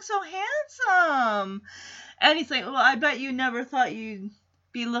 honey, you look so handsome. And he's like, well, I bet you never thought you'd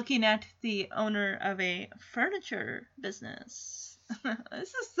be looking at the owner of a furniture business.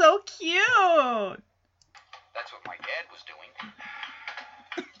 This is so cute. That's what my dad was doing.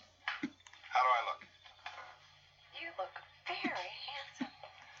 How do I look? You look very handsome.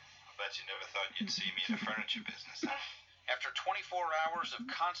 I bet you never thought you'd see me in the furniture business, huh? After 24 hours of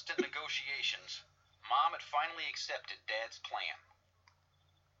constant negotiations, Mom had finally accepted Dad's plan.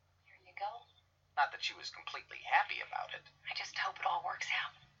 Here you go. Not that she was completely happy about it. I just hope it all works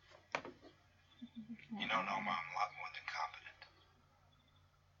out. You don't know Mom a lot more than competent.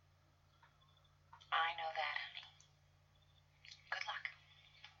 I know that, honey. Good luck.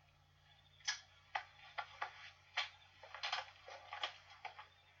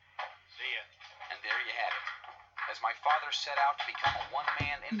 my father set out to become a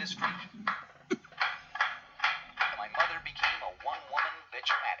one-man industry, my mother became a one-woman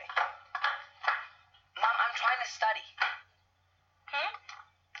Vegematic. Mom, I'm trying to study.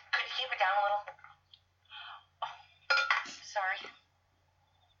 Could you keep it down a little? Oh, sorry.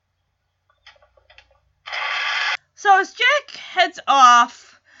 So as Jack heads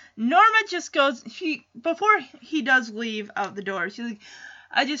off, Norma just goes, before he does leave out the door, she's like,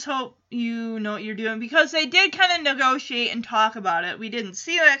 I just hope you know what you're doing, because they did kind of negotiate and talk about it. We didn't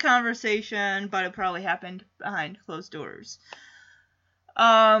see that conversation, but it probably happened behind closed doors.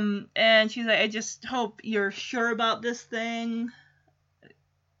 And she's like, I just hope you're sure about this thing.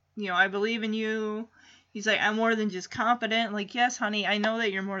 You know, I believe in you. He's like, I'm more than just competent. Like, yes, honey, I know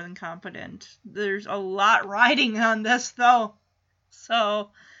that you're more than competent. There's a lot riding on this, though.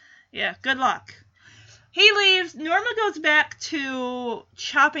 So, yeah, good luck. He leaves. Norma goes back to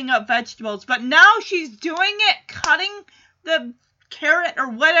chopping up vegetables, but now she's doing it, cutting the carrot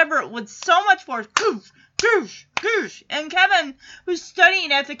or whatever with so much force. Goosh, goosh, goosh. And Kevin, who's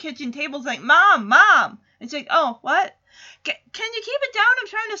studying at the kitchen table, is like, Mom. And she's like, oh, what? Can you keep it down? I'm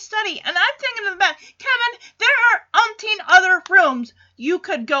trying to study. And I'm thinking in the back, Kevin, there are umpteen other rooms you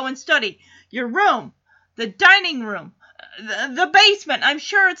could go and study. Your room, the dining room, the basement. I'm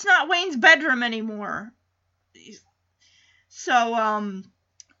sure it's not Wayne's bedroom anymore. So,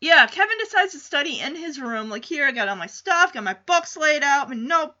 yeah, Kevin decides to study in his room. Like, here, I got all my stuff, got my books laid out, my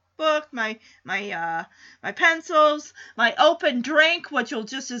notebook, my pencils, my open drink, which will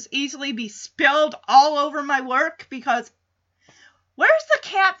just as easily be spilled all over my work, because where's the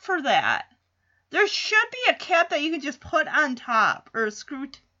cap for that? There should be a cap that you can just put on top, or a screw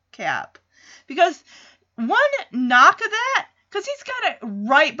cap, because one knock of that, because he's got it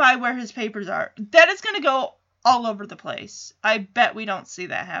right by where his papers are, that is going to go all over the place. I bet we don't see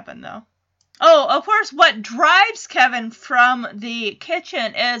that happen, though. Oh, of course, what drives Kevin from the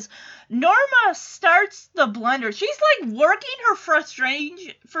kitchen is Norma starts the blender. She's like working her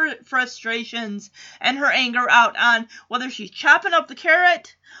frustrations and her anger out on whether she's chopping up the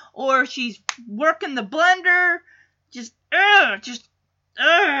carrot or she's working the blender.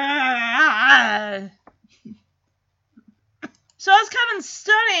 So as Kevin's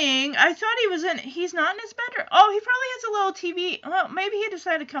studying, I thought he's not in his bedroom. Oh, he probably has a little TV. Well, maybe he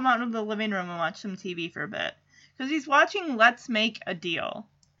decided to come out of the living room and watch some TV for a bit. Because he's watching Let's Make a Deal.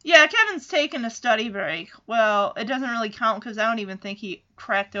 Yeah, Kevin's taking a study break. Well, it doesn't really count because I don't even think he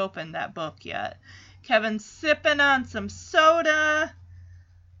cracked open that book yet. Kevin's sipping on some soda.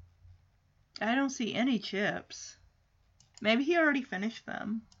 I don't see any chips. Maybe he already finished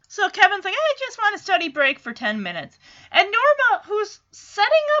them. So Kevin's like, I just want a study break for 10 minutes. And Norma, who's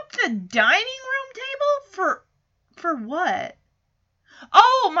setting up the dining room table for what?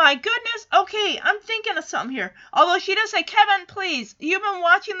 Oh my goodness. Okay, I'm thinking of something here. Although she does say, Kevin, please, you've been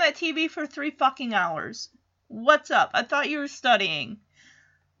watching that TV for 3 fucking hours. What's up? I thought you were studying.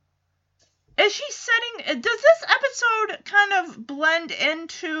 Is she setting... Does this episode kind of blend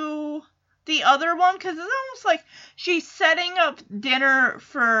into the other one? Because it's almost like she's setting up dinner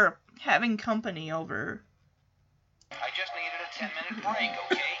for having company over. I just needed a 10-minute break,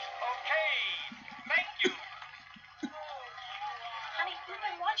 okay? Okay, thank you. Honey, we've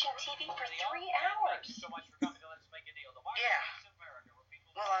been watching TV for 3 hours. So much for coming to Let's Make a Deal. The Yeah.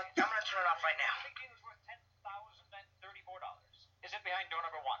 Well, I'm going to turn it off right now. Is it behind door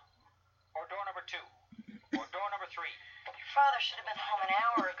number 1? Or door number 2? Or door number 3? Your father should have been home an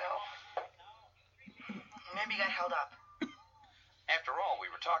hour ago. Maybe he got held up. After all, we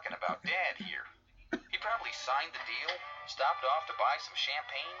were talking about Dad here. He probably signed the deal, stopped off to buy some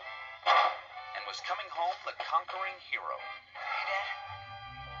champagne, and was coming home the conquering hero. Hey, Dad.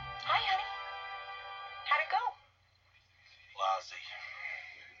 Hi, honey. How'd it go? Lousy.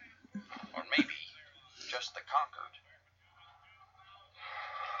 Or maybe just the conquered.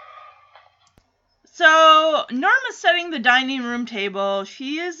 So, Norma's setting the dining room table.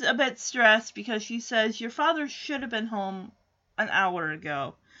 She is a bit stressed because she says, your father should have been home an hour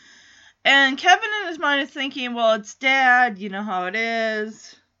ago. And Kevin in his mind is thinking, well, it's Dad, you know how it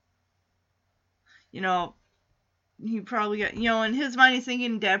is. You know, he probably got, you know, in his mind he's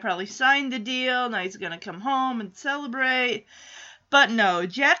thinking Dad probably signed the deal, now he's gonna come home and celebrate. But no,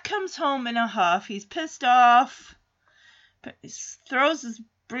 Jack comes home in a huff. He's pissed off, throws his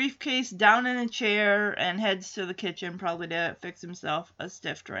briefcase down in a chair, and heads to the kitchen, probably to fix himself a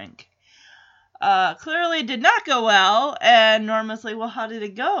stiff drink. Clearly did not go well, and Norma's like, well, how did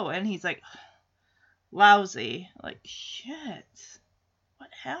it go? And he's like, lousy. Like, shit, what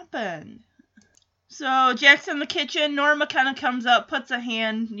happened? So Jack's in the kitchen. Norma kind of comes up, puts a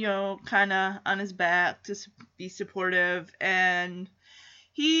hand, kind of on his back to be supportive. And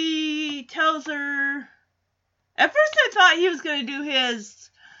he tells her... At first I thought he was going to do his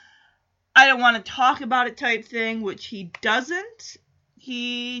I don't want to talk about it type thing, which he doesn't.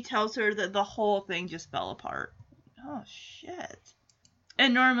 He tells her that the whole thing just fell apart. Oh, shit.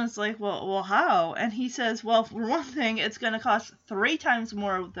 And Norma's like, well, how? And he says, well, for one thing, it's going to cost 3 times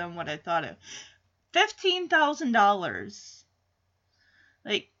more than what I thought it. $15,000.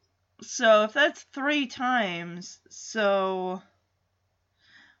 Like, so if that's 3 times, so...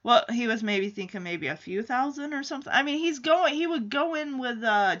 Well, he was maybe thinking maybe a few thousand or something. I mean, he would go in with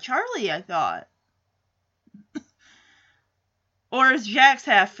Charlie, I thought. Or is Jack's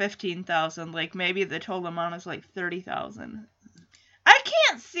half 15,000? Like, maybe the total amount is like 30,000. I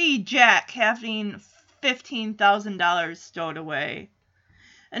can't see Jack having $15,000 stowed away.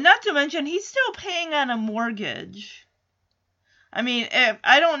 And not to mention, he's still paying on a mortgage. I mean,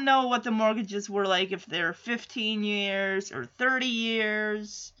 I don't know what the mortgages were like, if they're 15 years or 30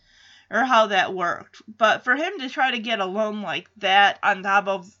 years, or how that worked. But for him to try to get a loan like that on top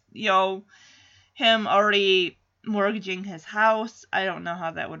of, him already mortgaging his house, I don't know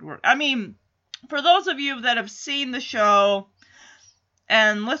how that would work. I mean, for those of you that have seen the show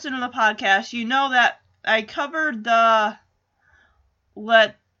and listened to the podcast, you know that I covered the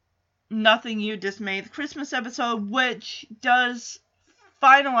Let Nothing You Dismay, the Christmas episode, which does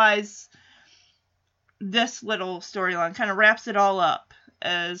finalize this little storyline, kind of wraps it all up.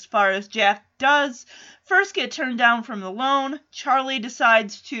 As far as Jack does first get turned down from the loan, Charlie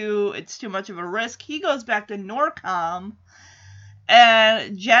decides it's too much of a risk. He goes back to Norcom,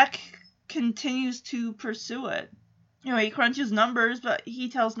 and Jack continues to pursue it. He crunches numbers, but he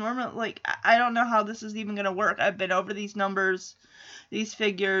tells Norma, like, I don't know how this is even going to work. I've been over these numbers, these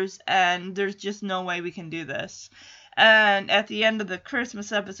figures, and there's just no way we can do this. And at the end of the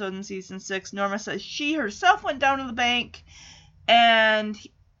Christmas episode in season 6, Norma says she herself went down to the bank and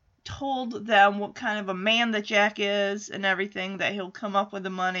told them what kind of a man that Jack is and everything, that he'll come up with the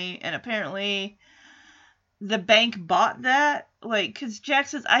money. And apparently the bank bought that, because Jack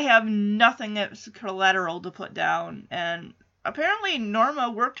says, I have nothing as collateral to put down. And apparently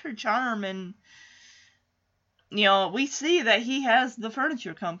Norma worked her charm, and we see that he has the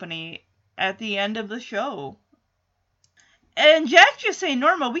furniture company at the end of the show. And Jack just saying,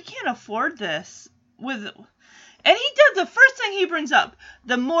 Norma, we can't afford this. And he does, the first thing he brings up,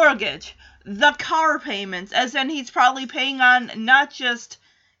 the mortgage, the car payments, as in he's probably paying on not just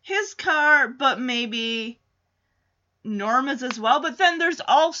his car, but maybe Norma's as well. But then there's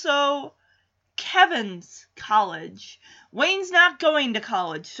also Kevin's college. Wayne's not going to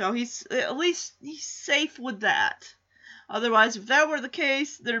college, so he's safe with that. Otherwise, if that were the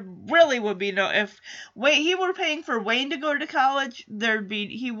case, there really would be no... If he were paying for Wayne to go to college,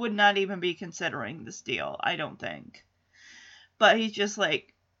 he would not even be considering this deal, I don't think. But he's just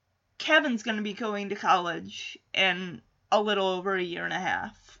like, Kevin's going to be going to college in a little over a year and a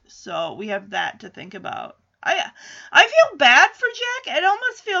half. So we have that to think about. I feel bad for Jack. It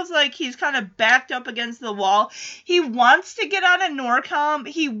almost feels like he's kind of backed up against the wall. He wants to get out of Norcom.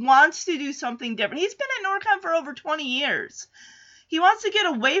 He wants to do something different. He's been at Norcom for over 20 years. He wants to get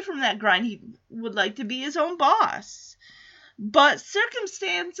away from that grind. He would like to be his own boss. But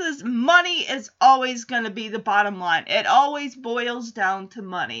circumstances, money is always going to be the bottom line. It always boils down to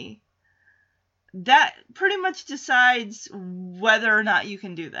money. That pretty much decides whether or not you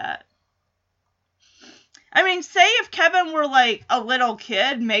can do that. I mean, say if Kevin were like a little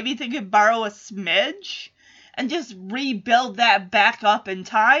kid, maybe they could borrow a smidge and just rebuild that back up in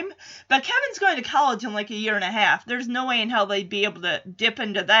time. But Kevin's going to college in like a year and a half. There's no way in hell they'd be able to dip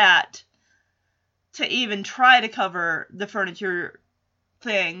into that to even try to cover the furniture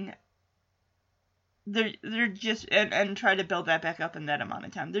thing. They're just, and try to build that back up in that amount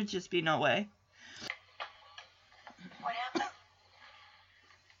of time. There'd just be no way. What happened?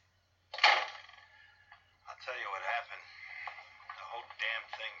 Tell you what happened. The whole damn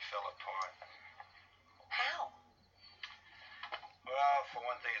thing fell apart. How? Well, for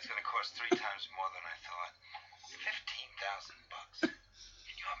one thing, it's going to cost 3 times more than I thought. $15,000.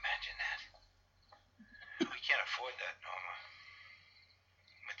 Can you imagine that? We can't afford that, Norma.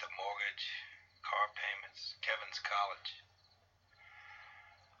 With the mortgage, car payments, Kevin's college.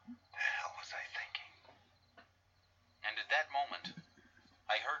 What the hell was I thinking? And at that moment,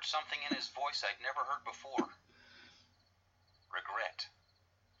 I heard something in his voice I'd never heard before. Regret.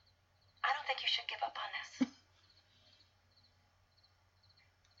 I don't think you should give up on this.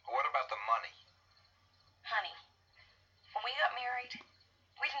 What about the money? Honey, when we got married,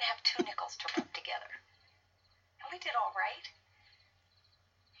 we didn't have 2 nickels to rub together.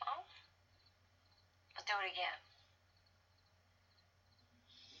 it again.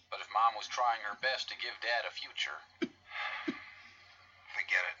 But if Mom was trying her best to give Dad a future,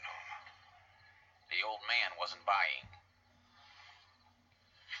 Forget it, Norma. the old man wasn't buying.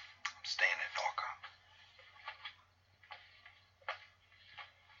 I'm staying at Norcom.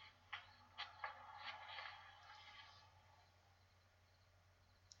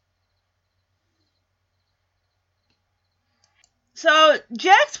 So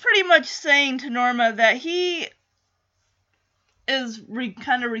Jack's pretty much saying to Norma that he is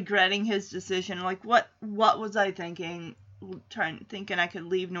kind of regretting his decision. Like, what was I thinking? Thinking I could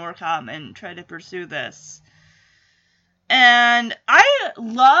leave Norcom and try to pursue this. And I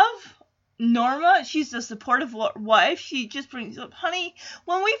love Norma. She's a supportive wife. She just brings up, honey,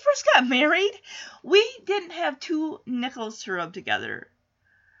 when we first got married, we didn't have 2 nickels to rub together.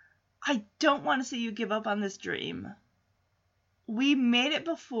 I don't want to see you give up on this dream. We made it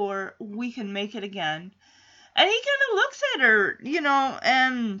before, we can make it again. And he kind of looks at her,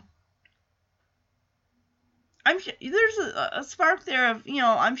 and I'm sure there's a spark there of,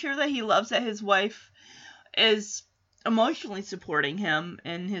 I'm sure that he loves that his wife is emotionally supporting him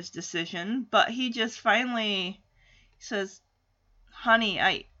in his decision, but he just finally says, honey,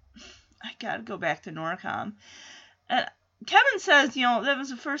 I gotta go back to Norcom. And Kevin says, that was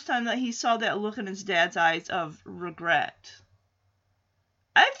the first time that he saw that look in his dad's eyes of regret.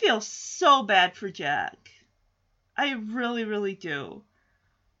 I feel so bad for Jack. I really, really do.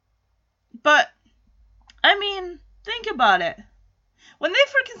 But, I mean, think about it. When they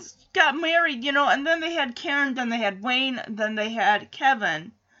freaking got married, and then they had Karen, then they had Wayne, then they had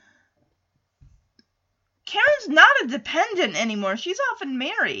Kevin. Karen's not a dependent anymore. She's often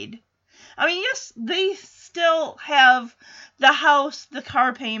married. I mean, yes, they still have the house, the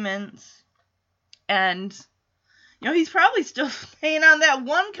car payments, and he's probably still paying on that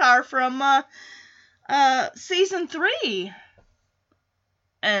one car from season 3.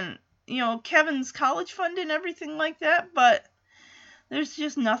 And, Kevin's college fund and everything like that, but there's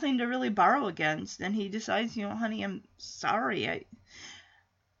just nothing to really borrow against. And he decides, honey, I'm sorry.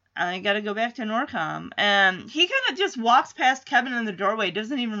 I gotta go back to Norcom. And he kind of just walks past Kevin in the doorway,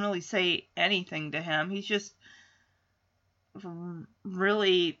 doesn't even really say anything to him. He's just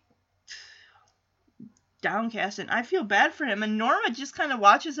really downcast, and I feel bad for him. And Norma just kind of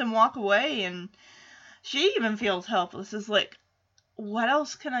watches him walk away, and she even feels helpless. It's like, what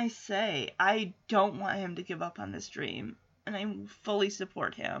else can I say? I don't want him to give up on this dream, and I fully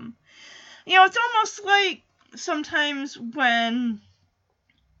support him. It's almost like sometimes when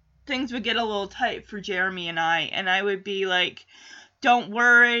things would get a little tight for Jeremy and I would be like, don't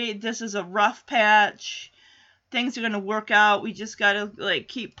worry, this is a rough patch. Things are going to work out. We just got to,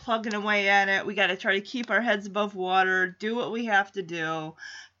 keep plugging away at it. We got to try to keep our heads above water, do what we have to do.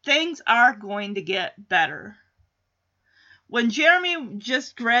 Things are going to get better. When Jeremy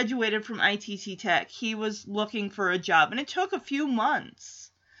just graduated from ITT Tech, he was looking for a job, and it took a few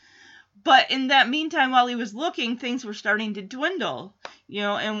months. But in that meantime, while he was looking, things were starting to dwindle.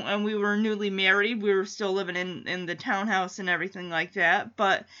 And we were newly married. We were still living in the townhouse and everything like that.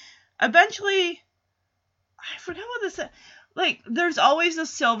 But eventually, I forgot what this said. There's always a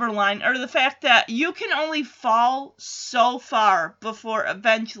silver line, or the fact that you can only fall so far before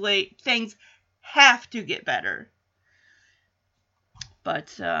eventually things have to get better.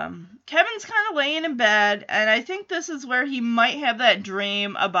 But Kevin's kind of laying in bed, and I think this is where he might have that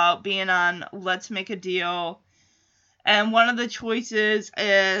dream about being on Let's Make a Deal. And one of the choices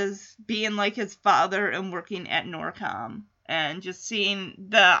is being like his father and working at Norcom, and just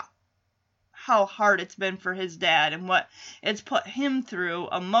seeing how hard it's been for his dad and what it's put him through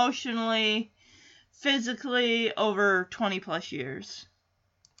emotionally, physically, over 20 plus years.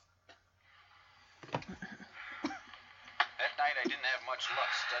 That night I didn't have much luck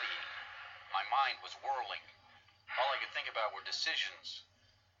studying. My mind was whirling. All I could think about were decisions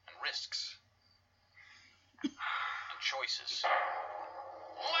and risks and choices.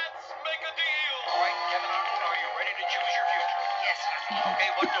 Let's make a deal! All right, Kevin, are you ready to choose your future? Yes. Okay,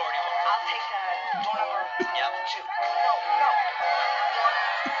 what door do you want? I'll take door number Yeah. 2. No. Door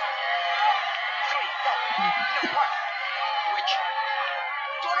 3. No, 1. Which?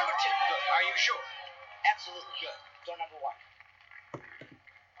 Door number 2. Good. Are you sure? Absolutely. Good. Door number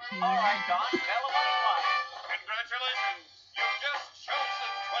 1. All right, Don. Tell them what you want. Congratulations! You've just chosen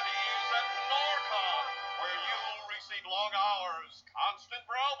 20 years at Norcom, where you'll receive long hours, constant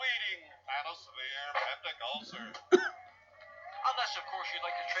browbeating, and a severe peptic ulcer. Unless, of course, you'd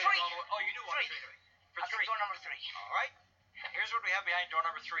like to trade 3. it all away. Oh, you do want to 3. trade it for I'll 3. take door number 3. All right. Here's what we have behind door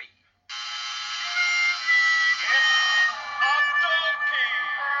number 3. It's a donkey!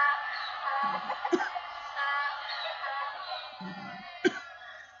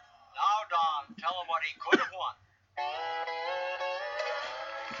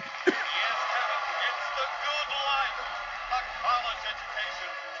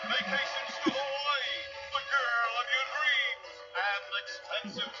 vacations to Hawaii, the girl of your dreams, and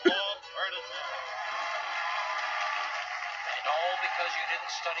expensive club furniture. And all because you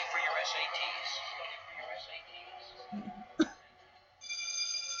didn't study for your SATs.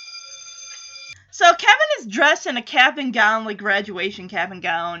 So Kevin is dressed in a cap and gown, like graduation cap and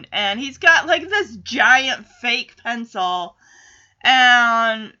gown, and he's got like this giant fake pencil,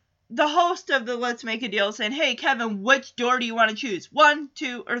 and the host of the Let's Make a Deal is saying, hey Kevin, which door do you want to choose? 1,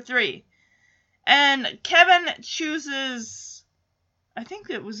 2, or 3? And Kevin chooses, I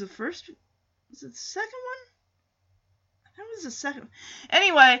think it was the first, was it the second one? That was the second.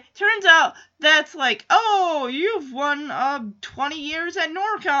 Anyway, turns out that's like, oh, you've won 20 years at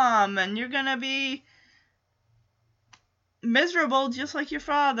Norcom, and you're gonna be miserable just like your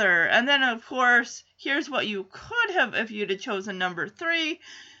father. And then, of course, here's what you could have if you'd have chosen number 3.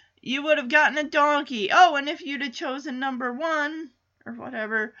 You would have gotten a donkey. Oh, and if you'd have chosen number 1, or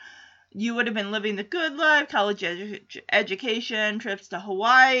whatever, you would have been living the good life, college education, trips to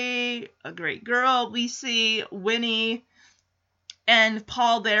Hawaii, a great girl. We see Winnie and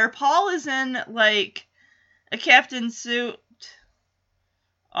Paul there. Paul is in, like, a captain's suit,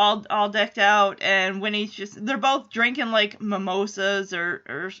 all decked out, and Winnie's just, they're both drinking, like, mimosas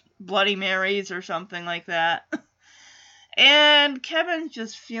or Bloody Marys or something like that. And Kevin's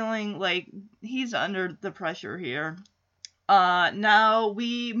just feeling like he's under the pressure here. Now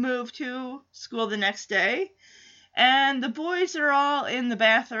we move to school the next day, and the boys are all in the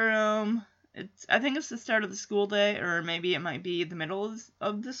bathroom. I think it's the start of the school day, or maybe it might be the middle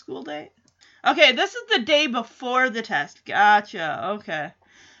of the school day. Okay, this is the day before the test. Gotcha, okay.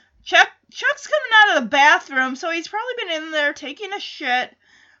 Chuck's coming out of the bathroom, so he's probably been in there taking a shit,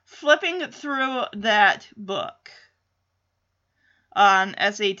 flipping through that book on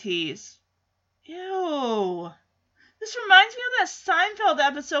SATs. Ew. This reminds me of that Seinfeld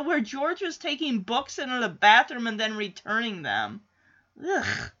episode where George was taking books into the bathroom and then returning them.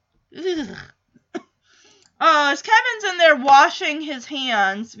 Ugh. As Kevin's in there washing his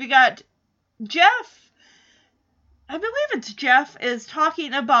hands, we got Jeff, I believe it's Jeff, is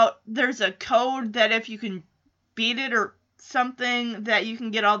talking about there's a code that if you can beat it or something that you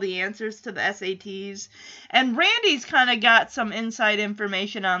can get all the answers to the SATs. And Randy's kind of got some inside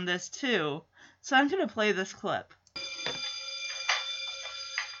information on this too. So I'm going to play this clip. The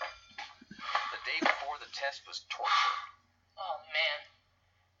day before the test was torture. Oh, man.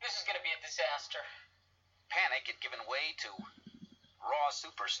 This is going to be a disaster. Panic had given way to raw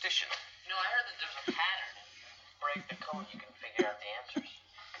superstition. You know, I heard that there's a pattern. Break the code, you can figure out the answers.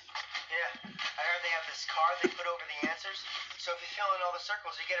 Yeah, I heard they have this card they put over the answers, so if you fill in all the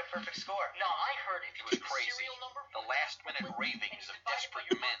circles, you get a perfect score. No, I heard if you It was take the crazy. serial number... The last-minute ravings of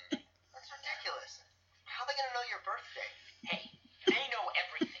desperate men. That's ridiculous. How are they gonna know your birthday? Hey, they know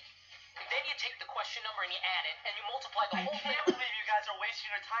everything. And then you take the question number and you add it, and you multiply the whole thing. I can't believe you guys are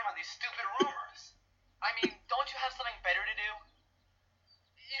wasting your time on these stupid rumors. I mean, don't you have something better to do?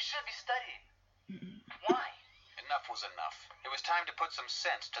 You should be studying. Why? Enough was enough. It was time to put some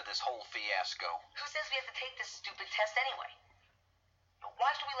sense to this whole fiasco. Who says we have to take this stupid test anyway?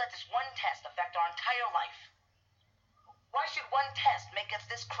 Why should we let this one test affect our entire life? Why should one test make us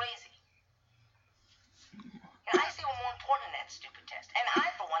this crazy? And I see we're more important than that stupid test. And I,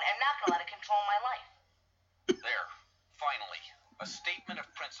 for one, am not going to let it control my life. There, finally, a statement of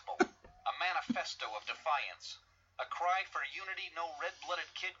principle, a manifesto of defiance, a cry for unity no red-blooded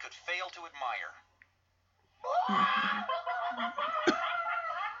kid could fail to admire.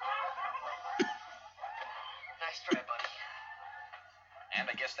 Nice try, buddy. And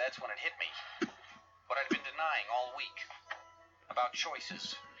I guess that's when it hit me. What I'd been denying all week. About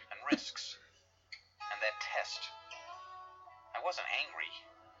choices and risks. And that test. I wasn't angry.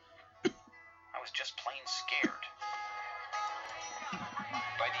 I was just plain scared.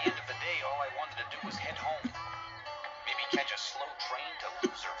 By the end of the day, all I wanted to do was head home. Maybe catch a slow train to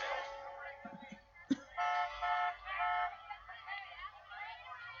Loserville.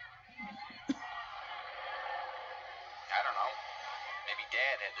 I don't know. Maybe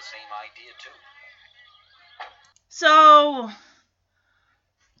Dad had the same idea too. So,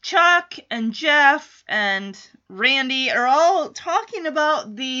 Chuck and Jeff and Randy are all talking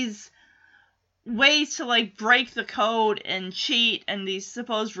about these ways to, like, break the code and cheat and these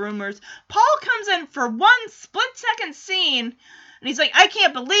supposed rumors. Paul comes in for one split-second scene, and he's like, I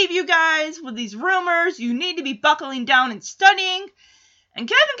can't believe you guys with these rumors. You need to be buckling down and studying. And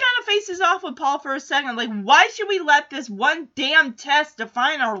Kevin kind of faces off with Paul for a second, like, why should we let this one damn test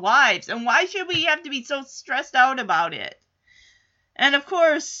define our lives? And why should we have to be so stressed out about it? And, of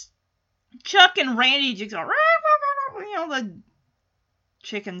course, Chuck and Randy just go, you know, the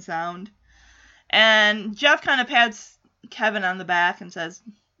chicken sound. And Jeff kind of pats Kevin on the back and says,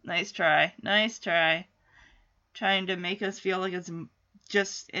 nice try, nice try. Trying to make us feel like it's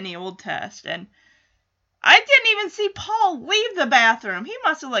just any old test. And I didn't even see Paul leave the bathroom. He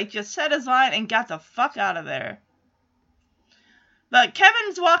must have just said his line and got the fuck out of there. But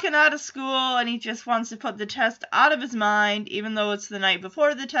Kevin's walking out of school and he just wants to put the test out of his mind, even though it's the night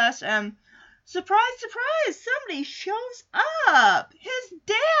before the test. And surprise, surprise, somebody shows up. His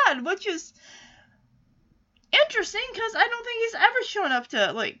dad, which is interesting because I don't think he's ever shown up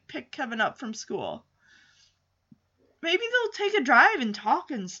to pick Kevin up from school. Maybe they'll take a drive and talk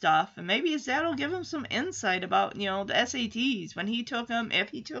and stuff, and maybe his dad will give him some insight about, the SATs, when he took them, if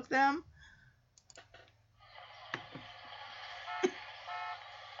he took them. Hey,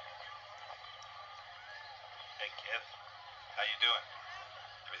 Kev. How you doing?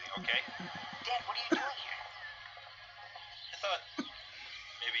 Everything okay? Dad, what are you doing here? I thought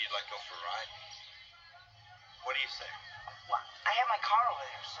maybe you'd like to go for a ride. What do you say? Well, I have my car over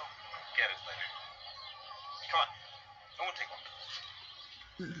there, so... Get it later. Come on. Go and take one.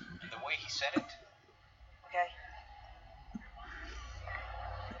 The way he said it, Okay.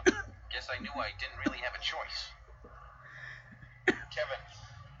 Guess I knew I didn't really have a choice. Kevin,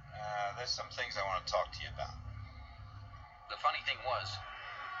 there's some things I want to talk to you about. The funny thing was,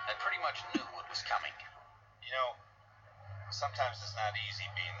 I pretty much knew what was coming. You know, sometimes it's not easy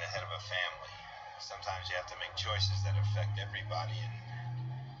being the head of a family. Sometimes you have to make choices that affect everybody, and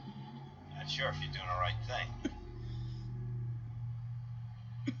I'm not sure if you're doing the right thing.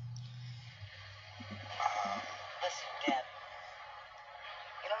 Listen, Dad.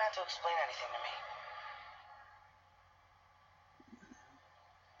 You don't have to explain anything to me.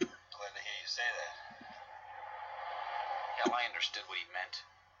 Glad to hear you say that. Hell, I understood what he meant.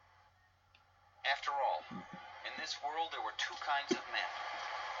 After all, in this world there were two kinds of men.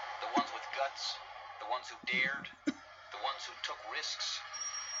 The ones with guts, the ones who dared, the ones who took risks.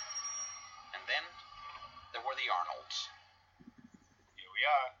 And then there were the Arnolds. Here we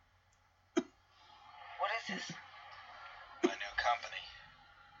are. What is this? My new company.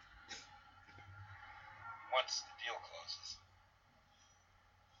 Once the deal closes.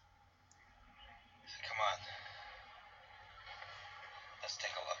 Come on. Let's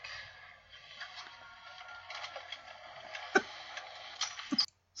take a look.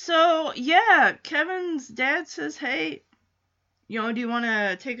 So, yeah, Kevin's dad says, hey, do you want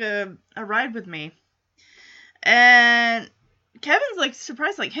to take a ride with me? And Kevin's,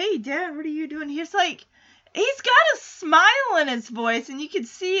 surprised, hey, Dad, what are you doing? He's got a smile in his voice, and you can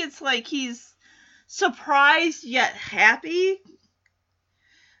see it's he's surprised yet happy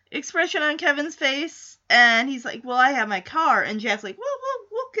expression on Kevin's face. And he's like, well, I have my car. And Jack's like, well,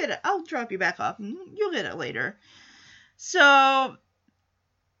 we'll get it. I'll drop you back off, and you'll get it later. So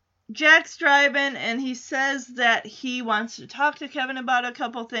Jack's driving, and he says that he wants to talk to Kevin about a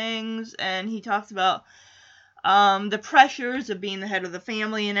couple things, and he talks about the pressures of being the head of the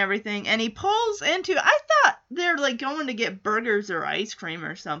family and everything, and he pulls into, I thought they're going to get burgers or ice cream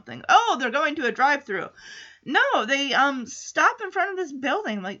or something. Oh, they're going to a drive-thru. No, they stop in front of this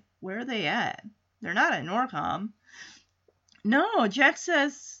building. Where are they at? They're not at Norcom. No, Jack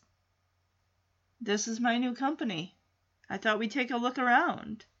says, this is my new company. I thought we'd take a look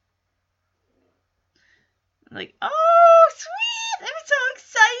around. Oh, sweet! I'm so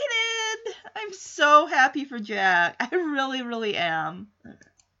excited! I'm so happy for Jack. I really, really am. Here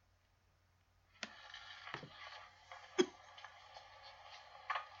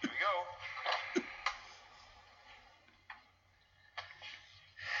we go.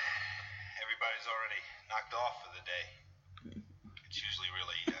 Everybody's already knocked off for the day. It's usually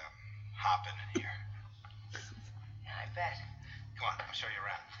really hopping in here. Yeah, I bet. Come on, I'll show you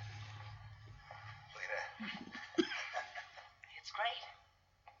around. Look at that. It's great.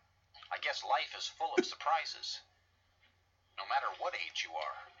 I guess life is full of surprises, no matter what age you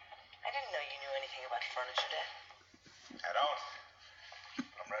are. I didn't know you knew anything about furniture, Dad. I don't.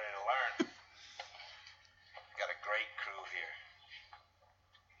 But I'm ready to learn. Got a great crew here.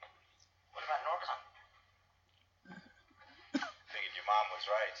 What about Norcom? Figured your mom was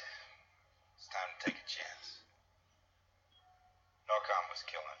right. It's time to take a chance. Norcom was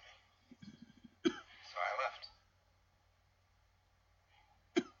killing me. So I left.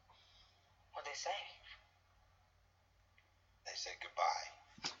 What'd they say? They said goodbye.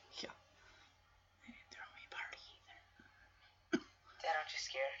 Yeah. They didn't throw me a party either. Dad, aren't you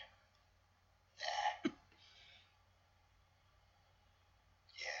scared?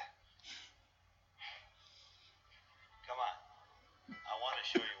 Yeah. Come on. I want to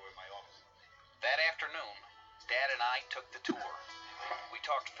show you where my office is. That afternoon, Dad and I took the tour. We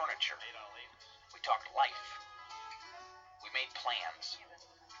furniture. We talked life. We made plans.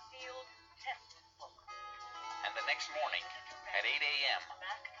 And the next morning, at 8 a.m.,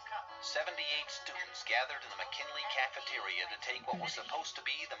 78 students gathered in the McKinley cafeteria to take what was supposed to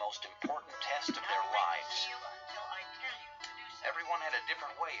be the most important test of their lives. Everyone had a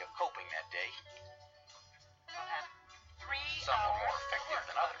different way of coping that day. Some were more effective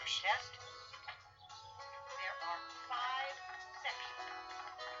than others. There are 5 sections.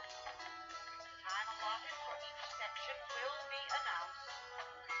 The time allotted for each section will be announced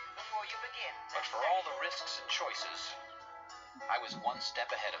before you begin. But for all the risks and choices, I was one step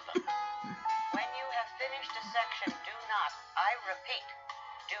ahead of them. When you have finished a section, do not, I repeat,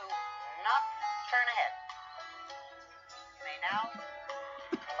 do not turn ahead. You may now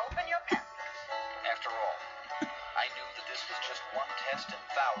open your pen. After all, I knew that this was just one test in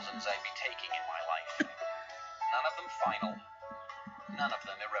thousands I'd be taking in my life. None of them final, none of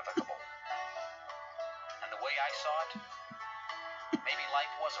them irrevocable. And the way I saw it, maybe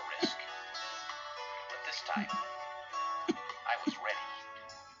life was a risk. But this time, I was ready.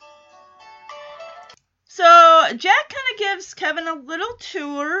 So Jack kind of gives Kevin a little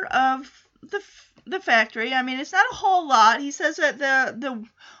tour of the factory. I mean, it's not a whole lot. He says that the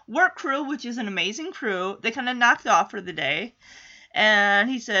work crew, which is an amazing crew, they kind of knocked off for the day. And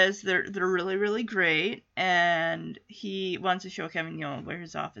he says they're really, really great. And he wants to show Kevin, where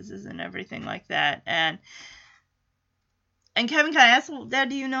his office is and everything like that. And Kevin kind of asks, well, Dad,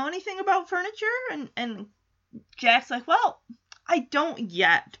 do you know anything about furniture? And Jack's like, well, I don't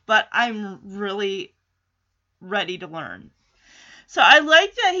yet, but I'm really ready to learn. So I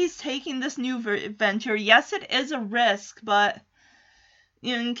like that he's taking this new venture. Yes, it is a risk, but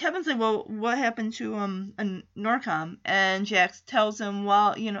and Kevin's like, well, what happened to Norcom? And Jack tells him,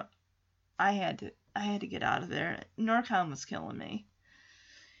 well, I had to get out of there. Norcom was killing me.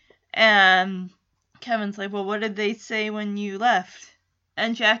 And Kevin's like, well, what did they say when you left?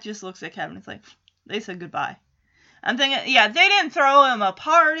 And Jack just looks at Kevin and is like, they said goodbye. I'm thinking, yeah, they didn't throw him a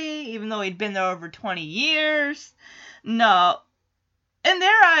party, even though he'd been there over 20 years. No. In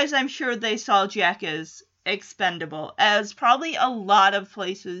their eyes, I'm sure they saw Jack as expendable, as probably a lot of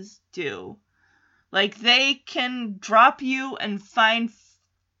places do. Like, they can drop you and find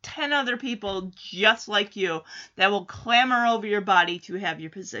 10 other people just like you that will clamor over your body to have your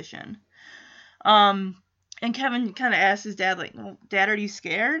position. And Kevin kind of asks his dad, like, well, Dad, are you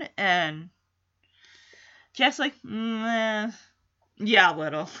scared? And Jack's like, yeah,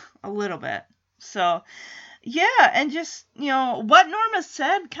 a little bit. So, yeah, and just, what Norma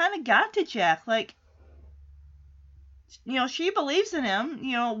said kind of got to Jack. Like, she believes in him.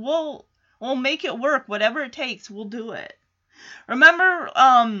 We'll make it work. Whatever it takes, we'll do it. Remember,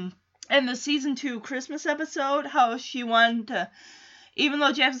 in the season 2 Christmas episode, how she wanted to, even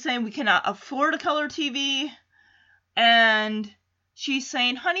though Jack was saying we cannot afford a color TV, and she's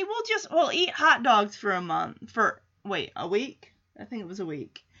saying, honey, we'll eat hot dogs for a week? I think it was a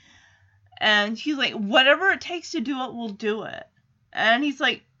week. And she's like, whatever it takes to do it, we'll do it. And he's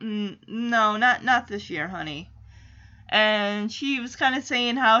like, no, not this year, honey. And she was kind of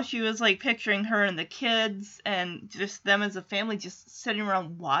saying how she was like picturing her and the kids and just them as a family just sitting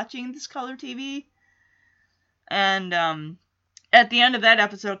around watching this color TV. And at the end of that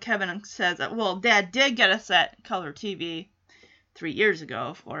episode, Kevin says, well, Dad did get us that color TV 3 years ago,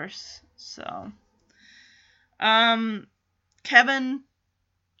 of course. So, Kevin,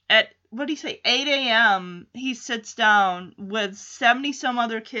 at, 8 a.m., he sits down with 70-some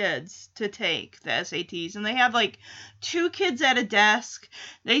other kids to take the SATs. And they have, 2 kids at a desk.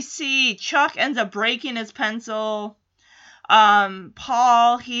 They see Chuck ends up breaking his pencil.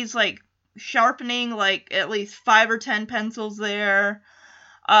 Paul, he's, sharpening, at least 5 or 10 pencils there.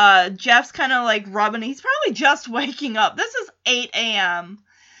 Jeff's kind of, rubbing. He's probably just waking up. This is 8 a.m.,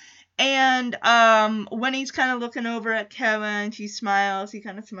 and when he's kind of looking over at Kevin, she smiles. He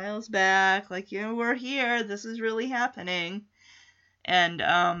kind of smiles back, like, we're here. This is really happening. And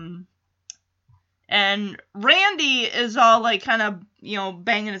Randy is all, kind of,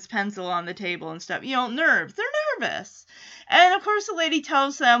 banging his pencil on the table and stuff. Nerves. They're nervous. And, of course, the lady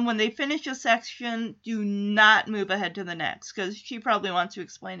tells them when they finish a section, do not move ahead to the next, because she probably wants to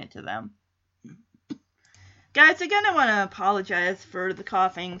explain it to them. Guys, again, I want to apologize for the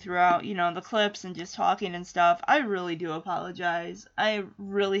coughing throughout, the clips and just talking and stuff. I really do apologize. I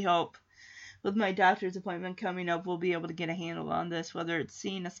really hope with my doctor's appointment coming up, we'll be able to get a handle on this, whether it's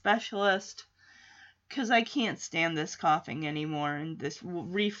seeing a specialist, because I can't stand this coughing anymore, and this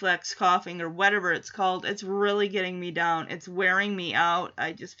reflex coughing, or whatever it's called. It's really getting me down. It's wearing me out.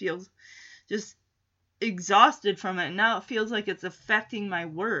 I just feel just exhausted from it, and now it feels like it's affecting my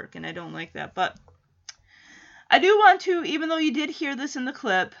work, and I don't like that. But I do want to, even though you did hear this in the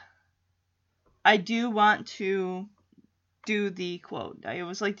clip, I do want to do the quote. I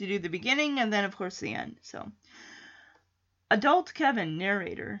always like to do the beginning and then, of course, the end. So, Adult Kevin,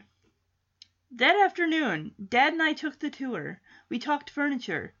 narrator. That afternoon, Dad and I took the tour. We talked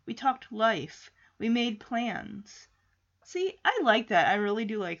furniture. We talked life. We made plans. See, I like that. I really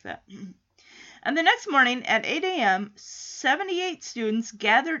do like that. And the next morning at 8 a.m., 78 students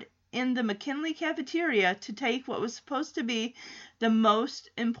gathered in the McKinley cafeteria to take what was supposed to be the most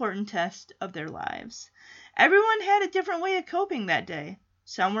important test of their lives. Everyone had a different way of coping that day.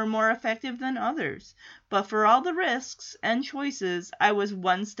 Some were more effective than others, but for all the risks and choices, I was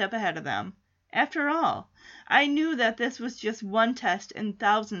one step ahead of them. After all, I knew that this was just one test in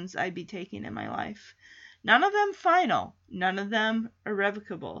thousands I'd be taking in my life. None of them final, none of them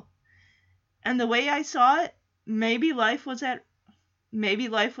irrevocable. And the way I saw it, maybe life was a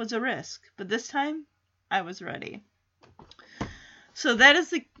risk, but this time I was ready. So that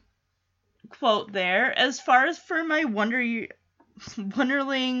is the quote there. As far as for my Wonderling,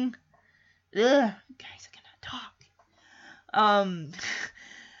 guys, I cannot talk.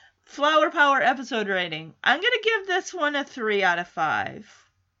 Flower Power episode rating. I'm gonna give this one a 3 out of 5.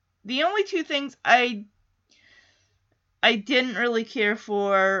 The only two things I didn't really care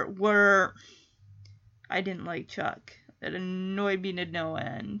for were I didn't like Chuck. It annoyed me to no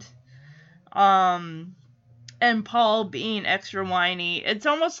end. And Paul being extra whiny. It's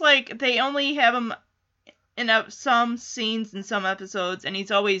almost like they only have him in some scenes in some episodes, and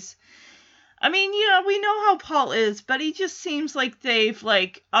he's always... I mean, you know, we know how Paul is, but he just seems like they've,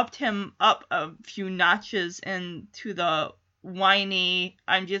 like, upped him up a few notches into the whiny,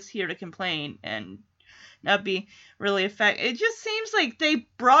 I'm just here to complain, and not be really effective. It just seems like they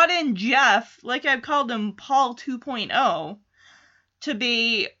brought in Jeff, like I've called him Paul 2.0, to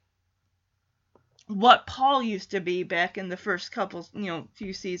be what Paul used to be back in the first couple,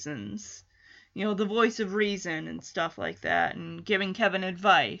 few seasons. The voice of reason and stuff like that, and giving Kevin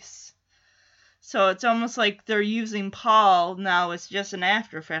advice. So it's almost like they're using Paul now as just an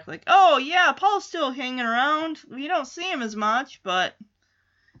after effect. Like, oh yeah, Paul's still hanging around. We don't see him as much, but...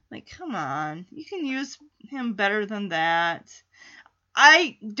 like, come on. You can use him better than that.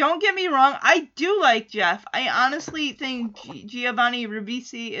 Don't get me wrong, I do like Jeff. I honestly think Giovanni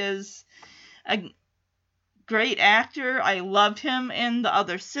Ribisi is a great actor. I loved him in The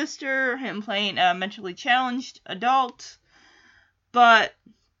Other Sister, him playing a mentally challenged adult. But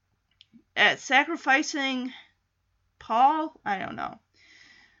at sacrificing Paul, I don't know.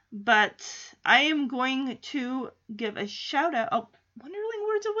 But I am going to give a shout out. Oh, Wonderling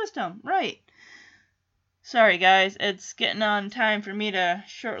Words of Wisdom, right. Sorry guys, it's getting on time for me to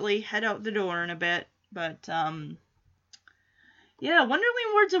shortly head out the door in a bit, but, yeah,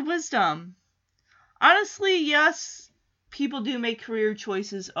 Wonderling Words of Wisdom. Honestly, yes, people do make career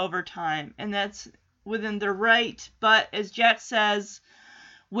choices over time, and that's within their right, but as Jack says,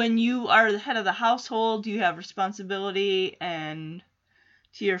 when you are the head of the household, you have responsibility and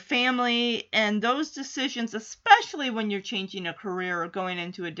to your family, and those decisions, especially when you're changing a career or going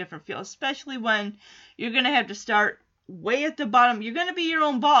into a different field, especially when you're going to have to start way at the bottom. You're going to be your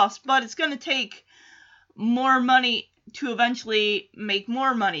own boss, but it's going to take more money to eventually make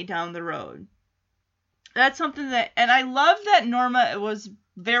more money down the road. That's something that, and I love that Norma was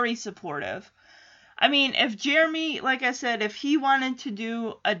very supportive. I mean, if Jeremy, like I said, if he wanted to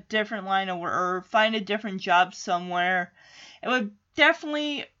do a different line of work or find a different job somewhere, it would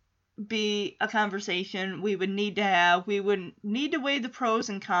definitely be a conversation we would need to have. We would need to weigh the pros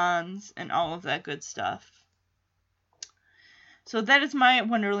and cons and all of that good stuff. So that is my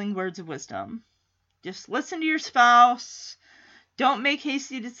Wonderling Words of Wisdom. Just listen to your spouse. Don't make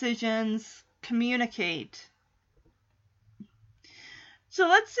hasty decisions. Communicate. So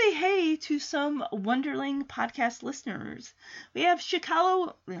let's say hey to some Wonderling podcast listeners. We have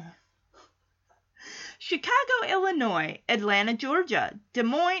Chicago, Illinois, Atlanta, Georgia, Des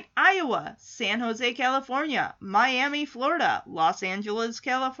Moines, Iowa, San Jose, California, Miami, Florida, Los Angeles,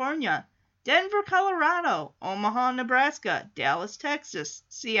 California, Denver, Colorado, Omaha, Nebraska, Dallas, Texas,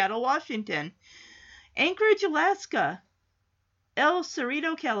 Seattle, Washington, Anchorage, Alaska, El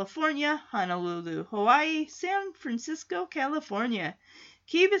Cerrito, California, Honolulu, Hawaii, San Francisco, California,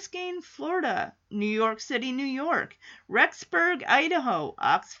 Key Biscayne, Florida, New York City, New York, Rexburg, Idaho,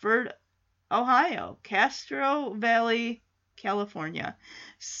 Oxford, Ohio, Castro Valley, California,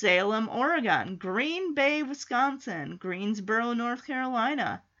 Salem, Oregon, Green Bay, Wisconsin, Greensboro, North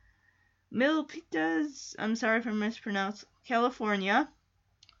Carolina, Milpitas, I'm sorry if I mispronounced, California,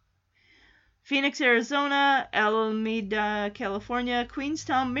 Phoenix, Arizona, Alameda, California,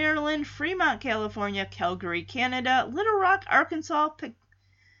 Queenstown, Maryland, Fremont, California, Calgary, Canada, Little Rock, Arkansas,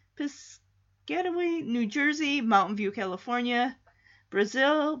 Piscataway, New Jersey, Mountain View, California,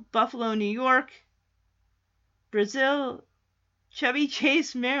 Brazil, Buffalo, New York, Brazil, Chevy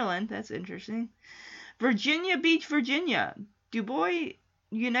Chase, Maryland, that's interesting, Virginia Beach, Virginia, Dubai,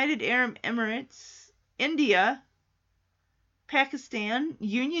 United Arab Emirates, India, Pakistan,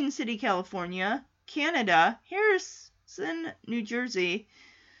 Union City, California, Canada, Harrison, New Jersey,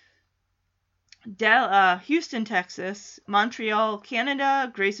 Houston, Texas, Montreal, Canada,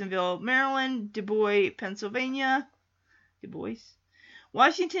 Graysonville, Maryland, Du Bois, Pennsylvania,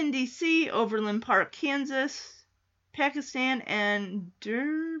 Washington, D.C., Overland Park, Kansas, Pakistan, and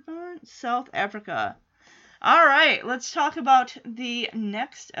Durban, South Africa. All right, let's talk about the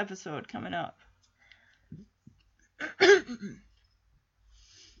next episode coming up. Let's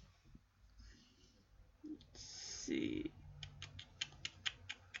see.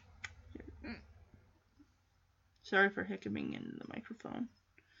 Sorry for hiccuping into the microphone.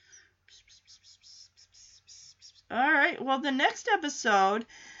 Alright, well, the next episode,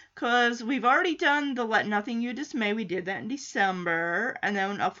 because we've already done the Let Nothing You Dismay, we did that in December, and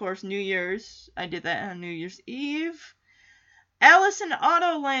then, of course, New Year's, I did that on New Year's Eve. Alice in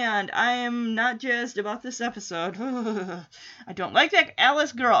Autoland, I am not jazzed about this episode. I don't like that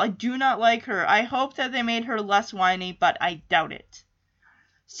Alice girl, I do not like her. I hope that they made her less whiny, but I doubt it.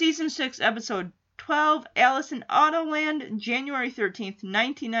 Season 6, Episode 12, Alice in Autoland, January 13th,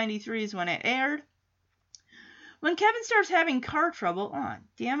 1993 is when it aired. When Kevin starts having car trouble, oh,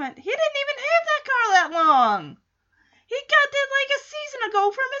 damn it, he didn't even have that car that long. He got that like a season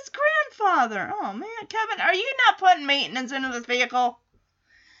ago from his grandfather. Oh, man, Kevin, are you not putting maintenance into this vehicle?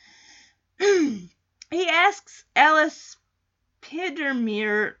 He asks Alice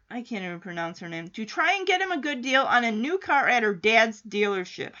Pidermeer, I can't even pronounce her name, to try and get him a good deal on a new car at her dad's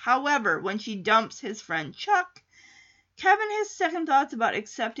dealership. However, when she dumps his friend Chuck, Kevin has second thoughts about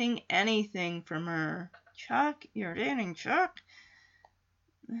accepting anything from her. Chuck, you're dating Chuck?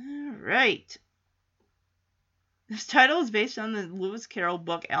 Alright. This title is based on the Lewis Carroll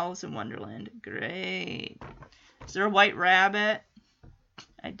book Alice in Wonderland. Great. Is there a white rabbit?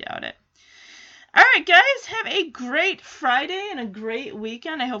 I doubt it. Alright guys, have a great Friday and a great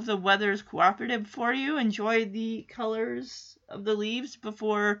weekend. I hope the weather is cooperative for you. Enjoy the colors of the leaves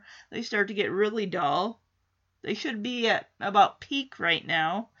before they start to get really dull. They should be at about peak right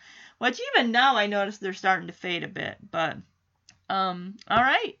now. Which even now I notice they're starting to fade a bit. But,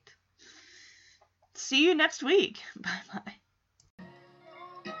 alright. See you next week. Bye-bye.